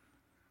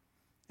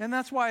 And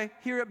that's why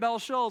here at Bell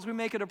Shoals, we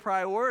make it a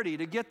priority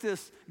to get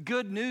this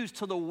good news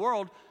to the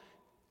world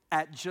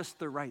at just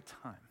the right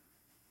time.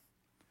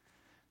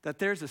 That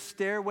there's a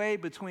stairway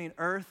between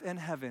earth and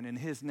heaven, and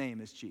his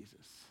name is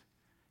Jesus.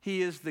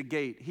 He is the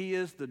gate. He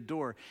is the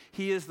door.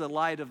 He is the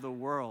light of the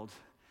world.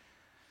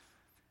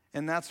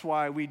 And that's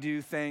why we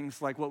do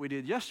things like what we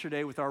did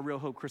yesterday with our Real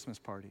Hope Christmas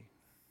party.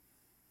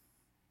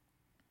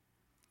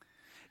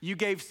 You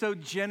gave so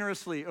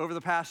generously over the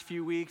past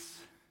few weeks.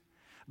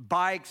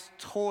 Bikes,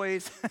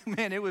 toys.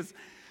 Man, it was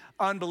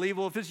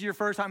unbelievable. If this is your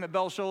first time at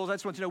Bell Shoals, I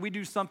just want you to know we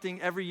do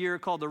something every year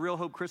called the Real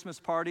Hope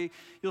Christmas Party.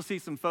 You'll see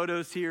some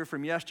photos here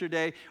from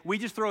yesterday. We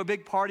just throw a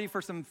big party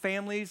for some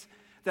families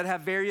that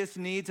have various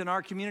needs in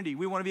our community.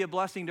 We want to be a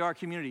blessing to our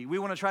community. We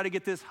want to try to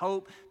get this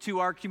hope to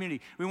our community.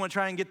 We want to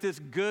try and get this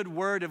good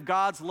word of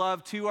God's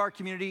love to our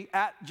community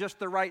at just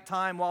the right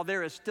time while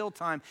there is still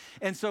time.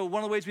 And so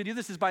one of the ways we do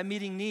this is by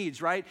meeting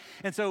needs, right?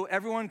 And so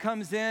everyone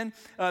comes in.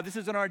 This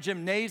is in our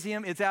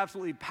gymnasium. It's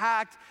absolutely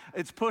packed.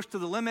 It's pushed to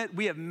the limit.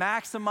 We have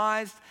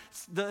maximized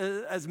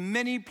as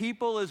many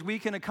people as we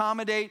can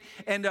accommodate.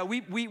 And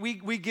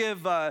we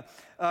give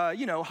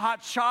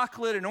hot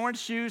chocolate and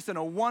orange juice and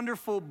a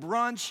wonderful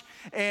brunch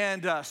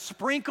and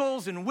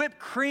sprinkles and whipped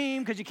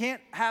cream, because you can't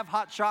have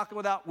hot chocolate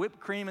without whipped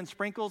cream and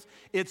sprinkles.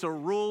 It's a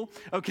rule,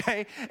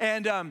 okay?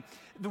 And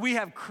we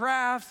have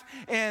crafts,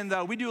 and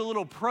we do a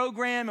little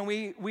program, and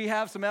we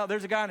have some,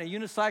 there's a guy on a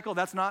unicycle.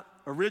 That's not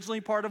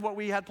originally part of what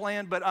we had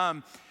planned, but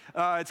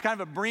it's kind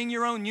of a bring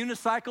your own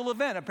unicycle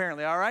event,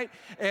 apparently, all right?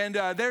 And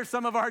there's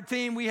some of our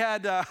team. We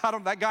had,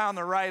 that guy on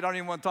the right, I don't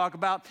even want to talk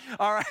about.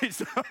 All right,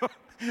 so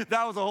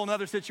that was a whole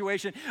nother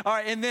situation. All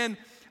right, and then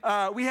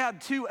we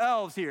had two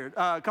elves here.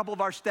 A couple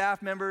of our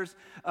staff members,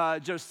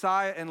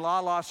 Josiah and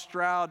Lala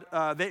Stroud,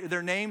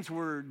 their names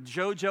were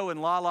Jojo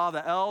and Lala,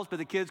 the elves, but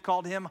the kids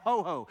called him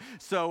Ho-Ho.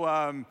 So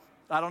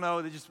I don't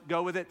know, they just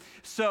go with it.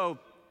 So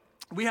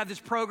we have this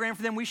program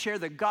for them. We share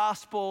the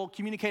gospel,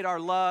 communicate our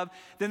love.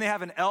 Then they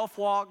have an elf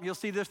walk. You'll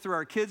see this through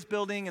our kids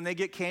building, and they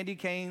get candy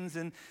canes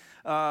and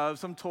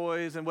some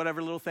toys and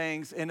whatever little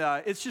things. And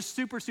it's just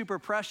super, super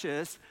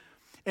precious.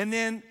 And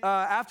then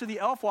after the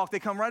elf walk, they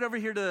come right over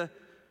here to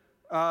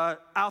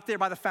out there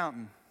by the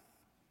fountain,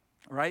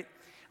 right?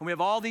 And we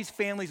have all these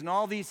families and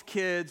all these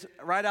kids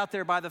right out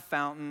there by the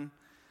fountain,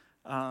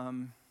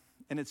 and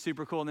it's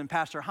super cool. And then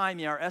Pastor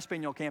Jaime, our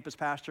Espanol campus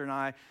pastor, and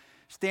I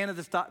stand at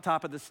the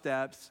top of the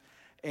steps,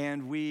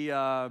 and we,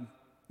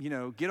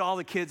 get all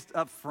the kids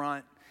up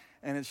front.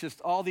 And it's just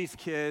all these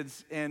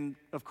kids. And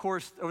of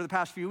course, over the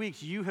past few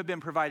weeks, you have been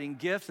providing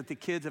gifts that the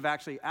kids have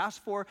actually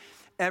asked for.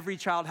 Every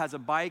child has a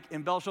bike.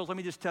 In Bell Shoals, let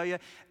me just tell you,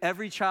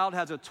 every child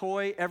has a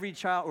toy, every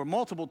child, or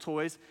multiple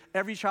toys,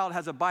 every child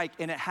has a bike,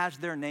 and it has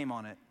their name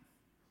on it.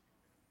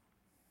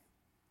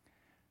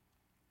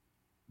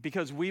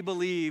 Because we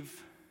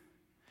believe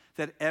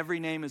that every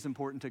name is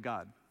important to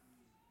God.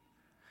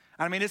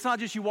 I mean, it's not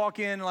just you walk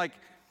in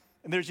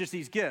and there's just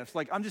these gifts.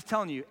 I'm just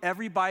telling you,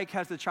 every bike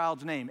has the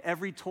child's name.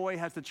 Every toy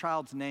has the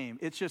child's name.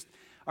 It's just,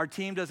 our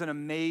team does an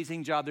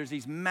amazing job. There's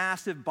these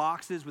massive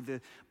boxes with the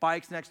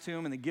bikes next to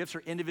them, and the gifts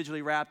are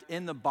individually wrapped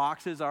in the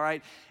boxes, all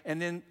right? And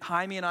then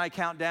Jaime and I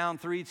count down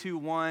 3, 2,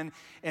 1,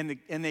 and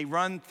they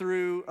run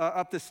through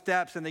up the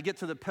steps, and they get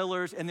to the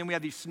pillars, and then we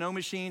have these snow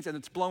machines, and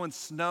it's blowing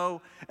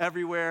snow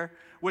everywhere,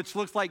 which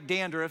looks like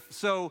dandruff.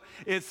 So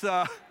it's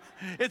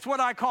what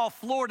I call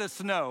Florida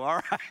snow,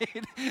 all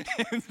right?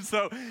 And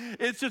so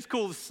it's just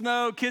cool. The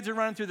snow, kids are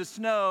running through the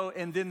snow,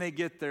 and then they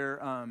get their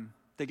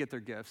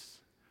gifts.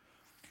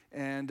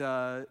 And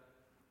I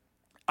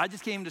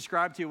just can't even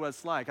describe to you what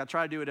it's like. I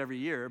try to do it every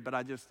year, but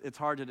it's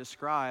hard to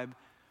describe,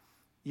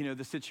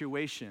 the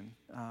situation.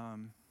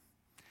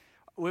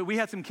 We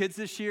had some kids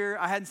this year.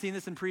 I hadn't seen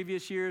this in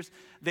previous years.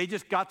 They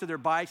just got to their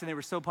bikes, and they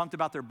were so pumped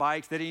about their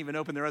bikes, they didn't even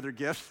open their other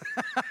gifts.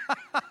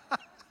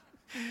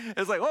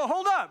 It's like, oh,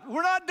 hold up,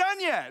 we're not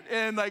done yet.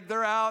 And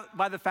they're out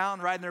by the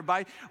fountain riding their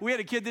bike. We had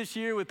a kid this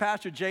year with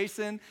Pastor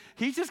Jason.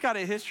 He's just got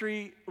a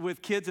history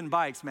with kids and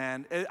bikes,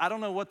 man. I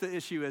don't know what the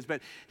issue is, but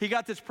he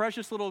got this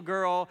precious little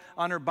girl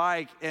on her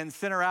bike and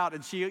sent her out,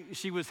 and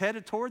she was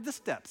headed toward the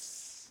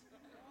steps.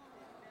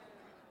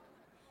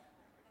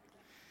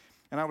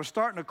 And I was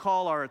starting to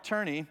call our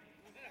attorney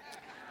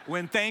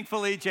when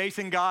thankfully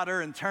Jason got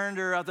her and turned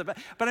her out the back.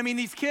 But I mean,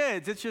 these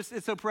kids,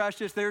 it's so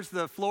precious. There's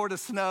the Florida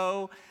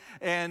snow.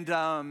 And,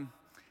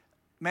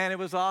 man, it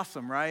was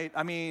awesome, right?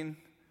 I mean,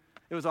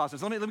 it was awesome.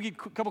 So let me give you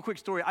a couple quick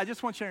stories. I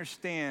just want you to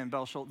understand,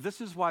 Bell Shoals,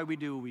 this is why we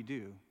do what we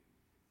do.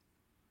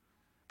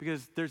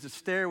 Because there's a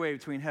stairway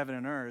between heaven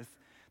and earth.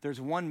 There's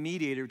one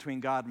mediator between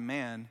God and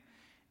man,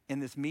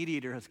 and this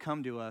mediator has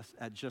come to us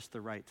at just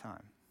the right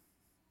time.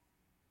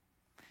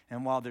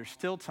 And while there's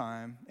still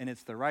time, and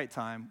it's the right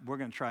time, we're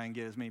going to try and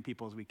get as many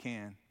people as we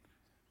can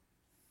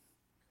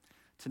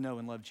to know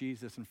and love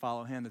Jesus and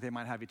follow him, that they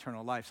might have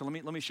eternal life. So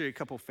let me show you a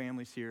couple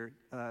families here,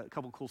 a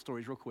couple cool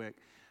stories real quick.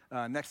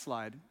 Next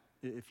slide,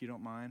 if you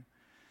don't mind.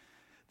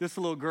 This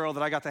little girl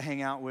that I got to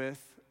hang out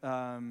with,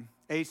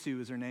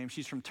 Asu is her name.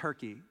 She's from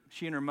Turkey.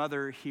 She and her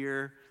mother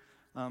here.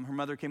 Her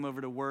mother came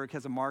over to work,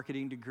 has a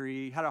marketing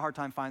degree, had a hard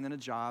time finding a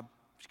job.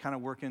 She's kind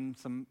of working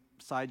some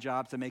side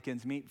jobs to make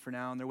ends meet for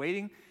now. And they're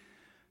waiting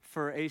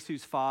for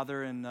Asu's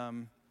father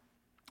and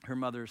her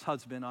mother's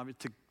husband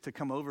to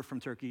come over from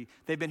Turkey.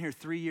 They've been here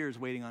 3 years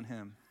waiting on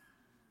him.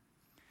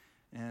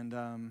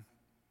 And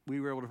we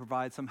were able to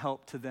provide some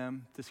help to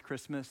them this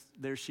Christmas.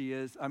 There she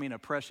is. I mean, a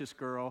precious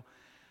girl.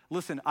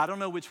 Listen, I don't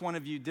know which one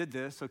of you did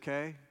this,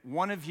 okay?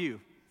 One of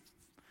you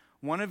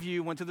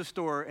went to the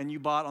store and you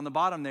bought on the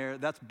bottom there,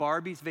 that's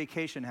Barbie's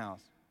vacation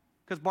house.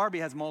 Because Barbie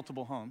has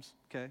multiple homes,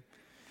 okay?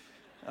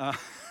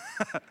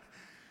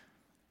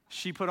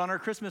 She put on her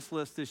Christmas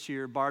list this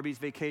year, Barbie's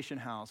vacation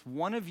house.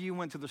 One of you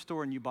went to the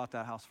store and you bought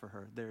that house for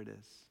her. There it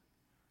is.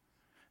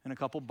 And a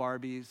couple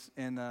Barbies.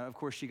 And, of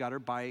course, she got her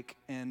bike.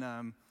 And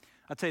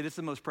I'll tell you, this is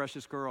the most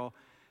precious girl.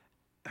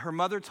 Her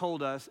mother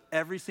told us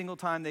every single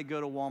time they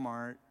go to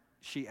Walmart,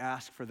 she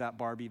asked for that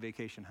Barbie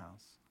vacation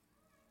house.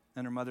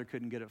 And her mother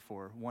couldn't get it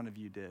for her. One of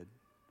you did.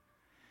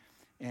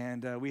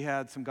 And we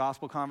had some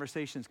gospel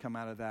conversations come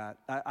out of that.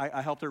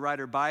 I helped her ride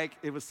her bike.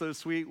 It was so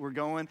sweet. We're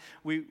going.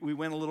 We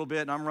went a little bit,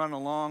 and I'm running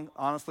along.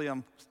 Honestly,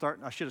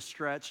 I should have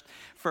stretched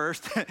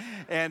first.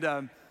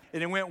 and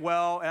it went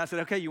well. And I said,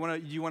 okay, you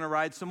want to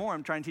ride some more?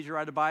 I'm trying to teach her to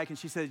ride a bike. And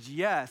she says,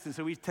 yes. And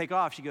so we take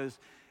off. She goes,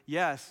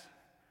 yes,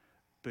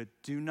 but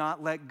do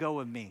not let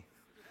go of me.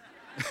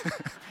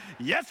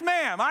 Yes,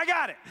 ma'am, I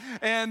got it.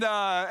 And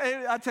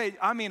I tell you,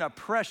 I mean, a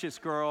precious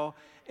girl,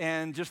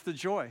 and just the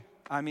joy.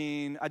 I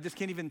mean, I just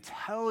can't even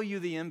tell you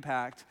the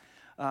impact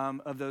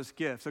of those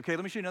gifts. Okay,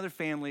 let me show you another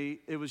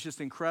family. It was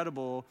just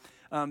incredible.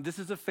 This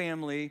is a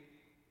family.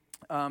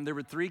 There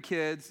were 3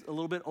 kids, a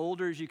little bit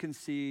older, as you can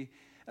see.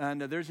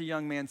 And there's a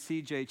young man,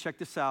 CJ. Check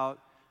this out.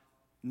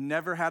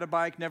 Never had a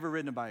bike, never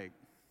ridden a bike.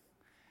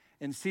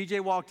 And CJ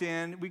walked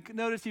in. We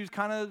noticed he was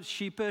kind of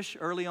sheepish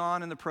early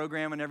on in the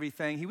program and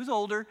everything. He was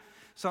older,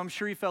 so I'm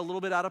sure he felt a little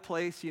bit out of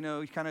place. You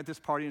know, he's kind of at this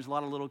party, there's a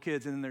lot of little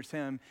kids, and then there's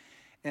him.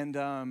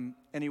 And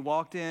he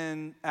walked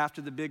in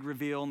after the big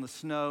reveal in the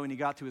snow, and he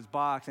got to his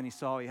box, and he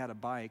saw he had a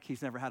bike.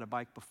 He's never had a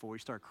bike before. He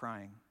started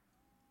crying.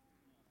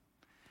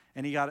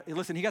 And he got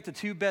the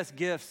 2 best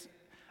gifts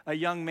a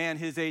young man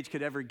his age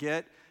could ever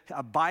get,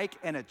 a bike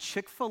and a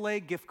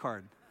Chick-fil-A gift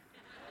card.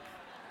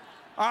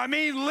 I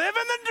mean, living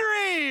the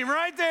dream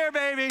right there,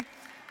 baby.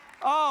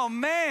 Oh,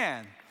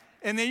 man.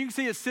 And then you can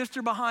see his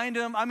sister behind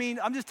him. I mean,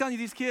 I'm just telling you,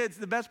 these kids,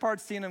 the best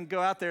part's seeing them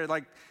go out there,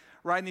 like,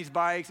 riding these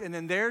bikes. And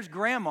then there's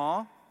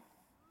Grandma,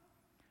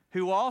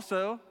 who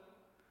also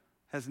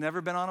has never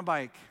been on a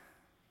bike.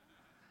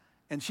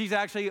 And she's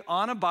actually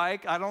on a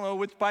bike. I don't know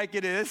which bike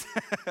it is.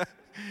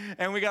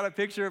 And we got a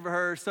picture of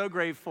her, so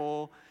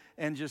grateful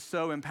and just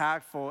so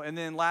impactful. And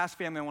then last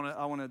family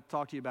I want to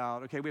talk to you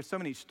about. Okay, we have so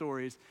many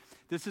stories.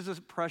 This is a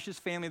precious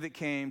family that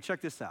came.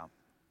 Check this out.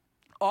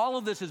 All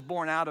of this is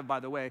born out of, by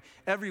the way,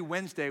 every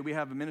Wednesday we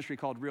have a ministry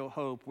called Real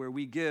Hope where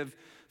we give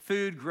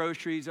food,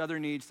 groceries, other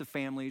needs to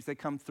families. They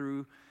come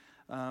through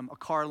a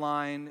car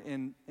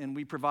line and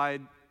we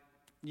provide,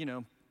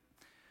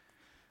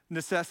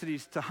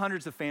 necessities to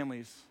hundreds of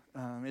families.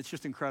 It's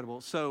just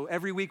incredible. So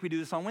every week we do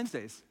this on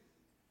Wednesdays.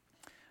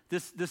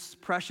 This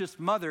precious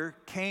mother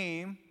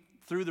came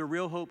through the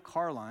Real Hope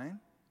car line.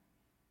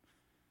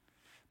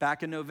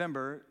 Back in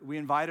November, we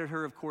invited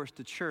her, of course,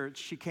 to church.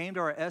 She came to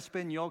our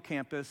Espanol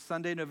campus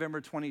Sunday,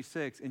 November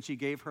 26th, and she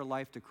gave her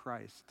life to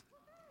Christ.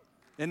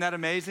 Isn't that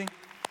amazing?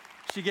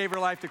 She gave her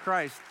life to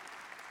Christ.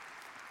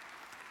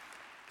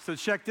 So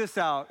check this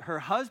out. Her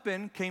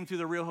husband came through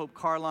the Real Hope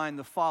car line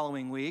the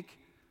following week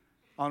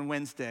on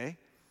Wednesday,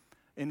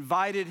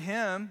 invited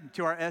him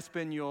to our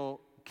Espanol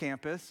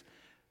campus.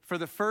 For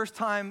the first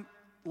time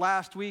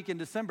last week in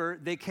December,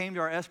 they came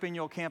to our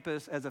Espanol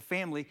campus as a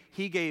family.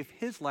 He gave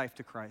his life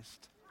to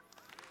Christ.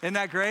 Isn't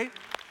that great?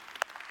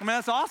 I mean,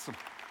 that's awesome.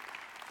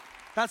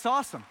 That's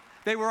awesome.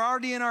 They were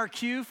already in our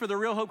queue for the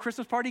Real Hope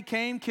Christmas party,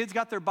 came, kids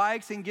got their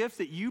bikes and gifts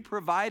that you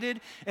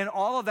provided, and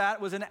all of that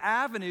was an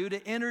avenue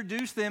to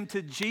introduce them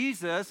to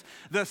Jesus,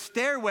 the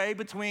stairway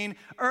between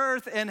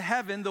earth and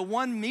heaven, the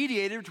one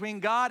mediator between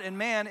God and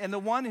man, and the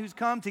one who's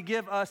come to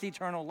give us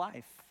eternal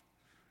life.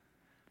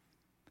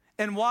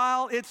 And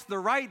while it's the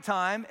right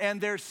time, and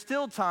there's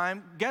still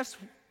time, guess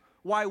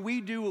why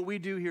we do what we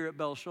do here at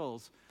Bell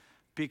Shoals?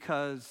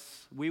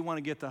 Because we want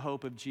to get the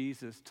hope of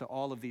Jesus to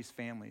all of these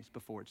families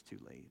before it's too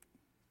late.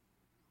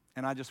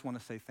 And I just want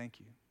to say thank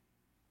you.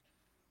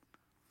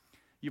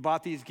 You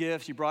bought these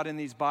gifts, you brought in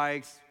these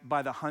bikes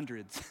by the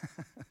hundreds.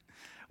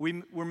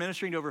 We're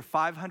ministering to over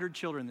 500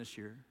 children this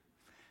year.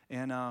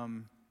 And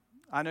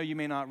I know you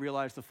may not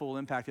realize the full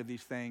impact of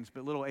these things,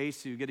 but little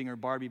Asu getting her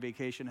Barbie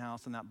vacation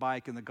house and that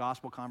bike and the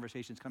gospel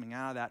conversations coming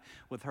out of that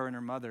with her and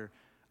her mother,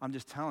 I'm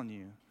just telling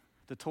you,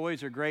 the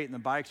toys are great and the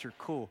bikes are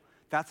cool.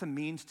 That's a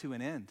means to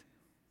an end.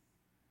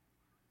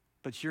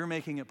 But you're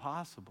making it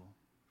possible.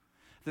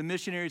 The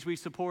missionaries we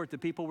support, the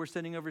people we're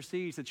sending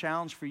overseas, the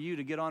challenge for you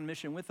to get on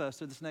mission with us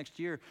for this next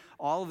year,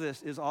 all of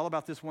this is all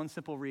about this one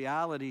simple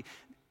reality.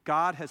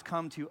 God has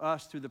come to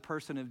us through the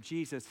person of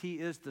Jesus. He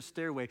is the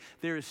stairway.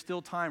 There is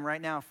still time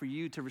right now for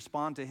you to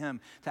respond to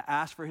him, to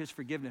ask for his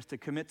forgiveness, to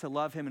commit to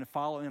love him and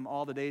follow him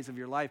all the days of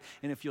your life.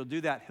 And if you'll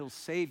do that, he'll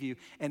save you.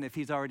 And if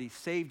he's already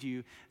saved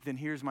you, then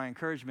here's my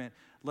encouragement.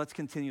 Let's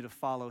continue to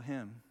follow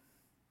him,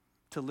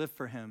 to live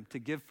for him, to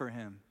give for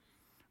him,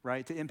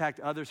 right? To impact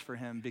others for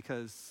him,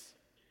 because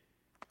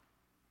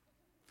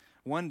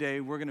one day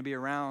we're going to be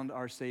around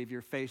our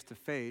Savior face to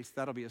face.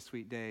 That'll be a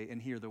sweet day,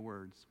 and hear the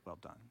words, well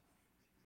done.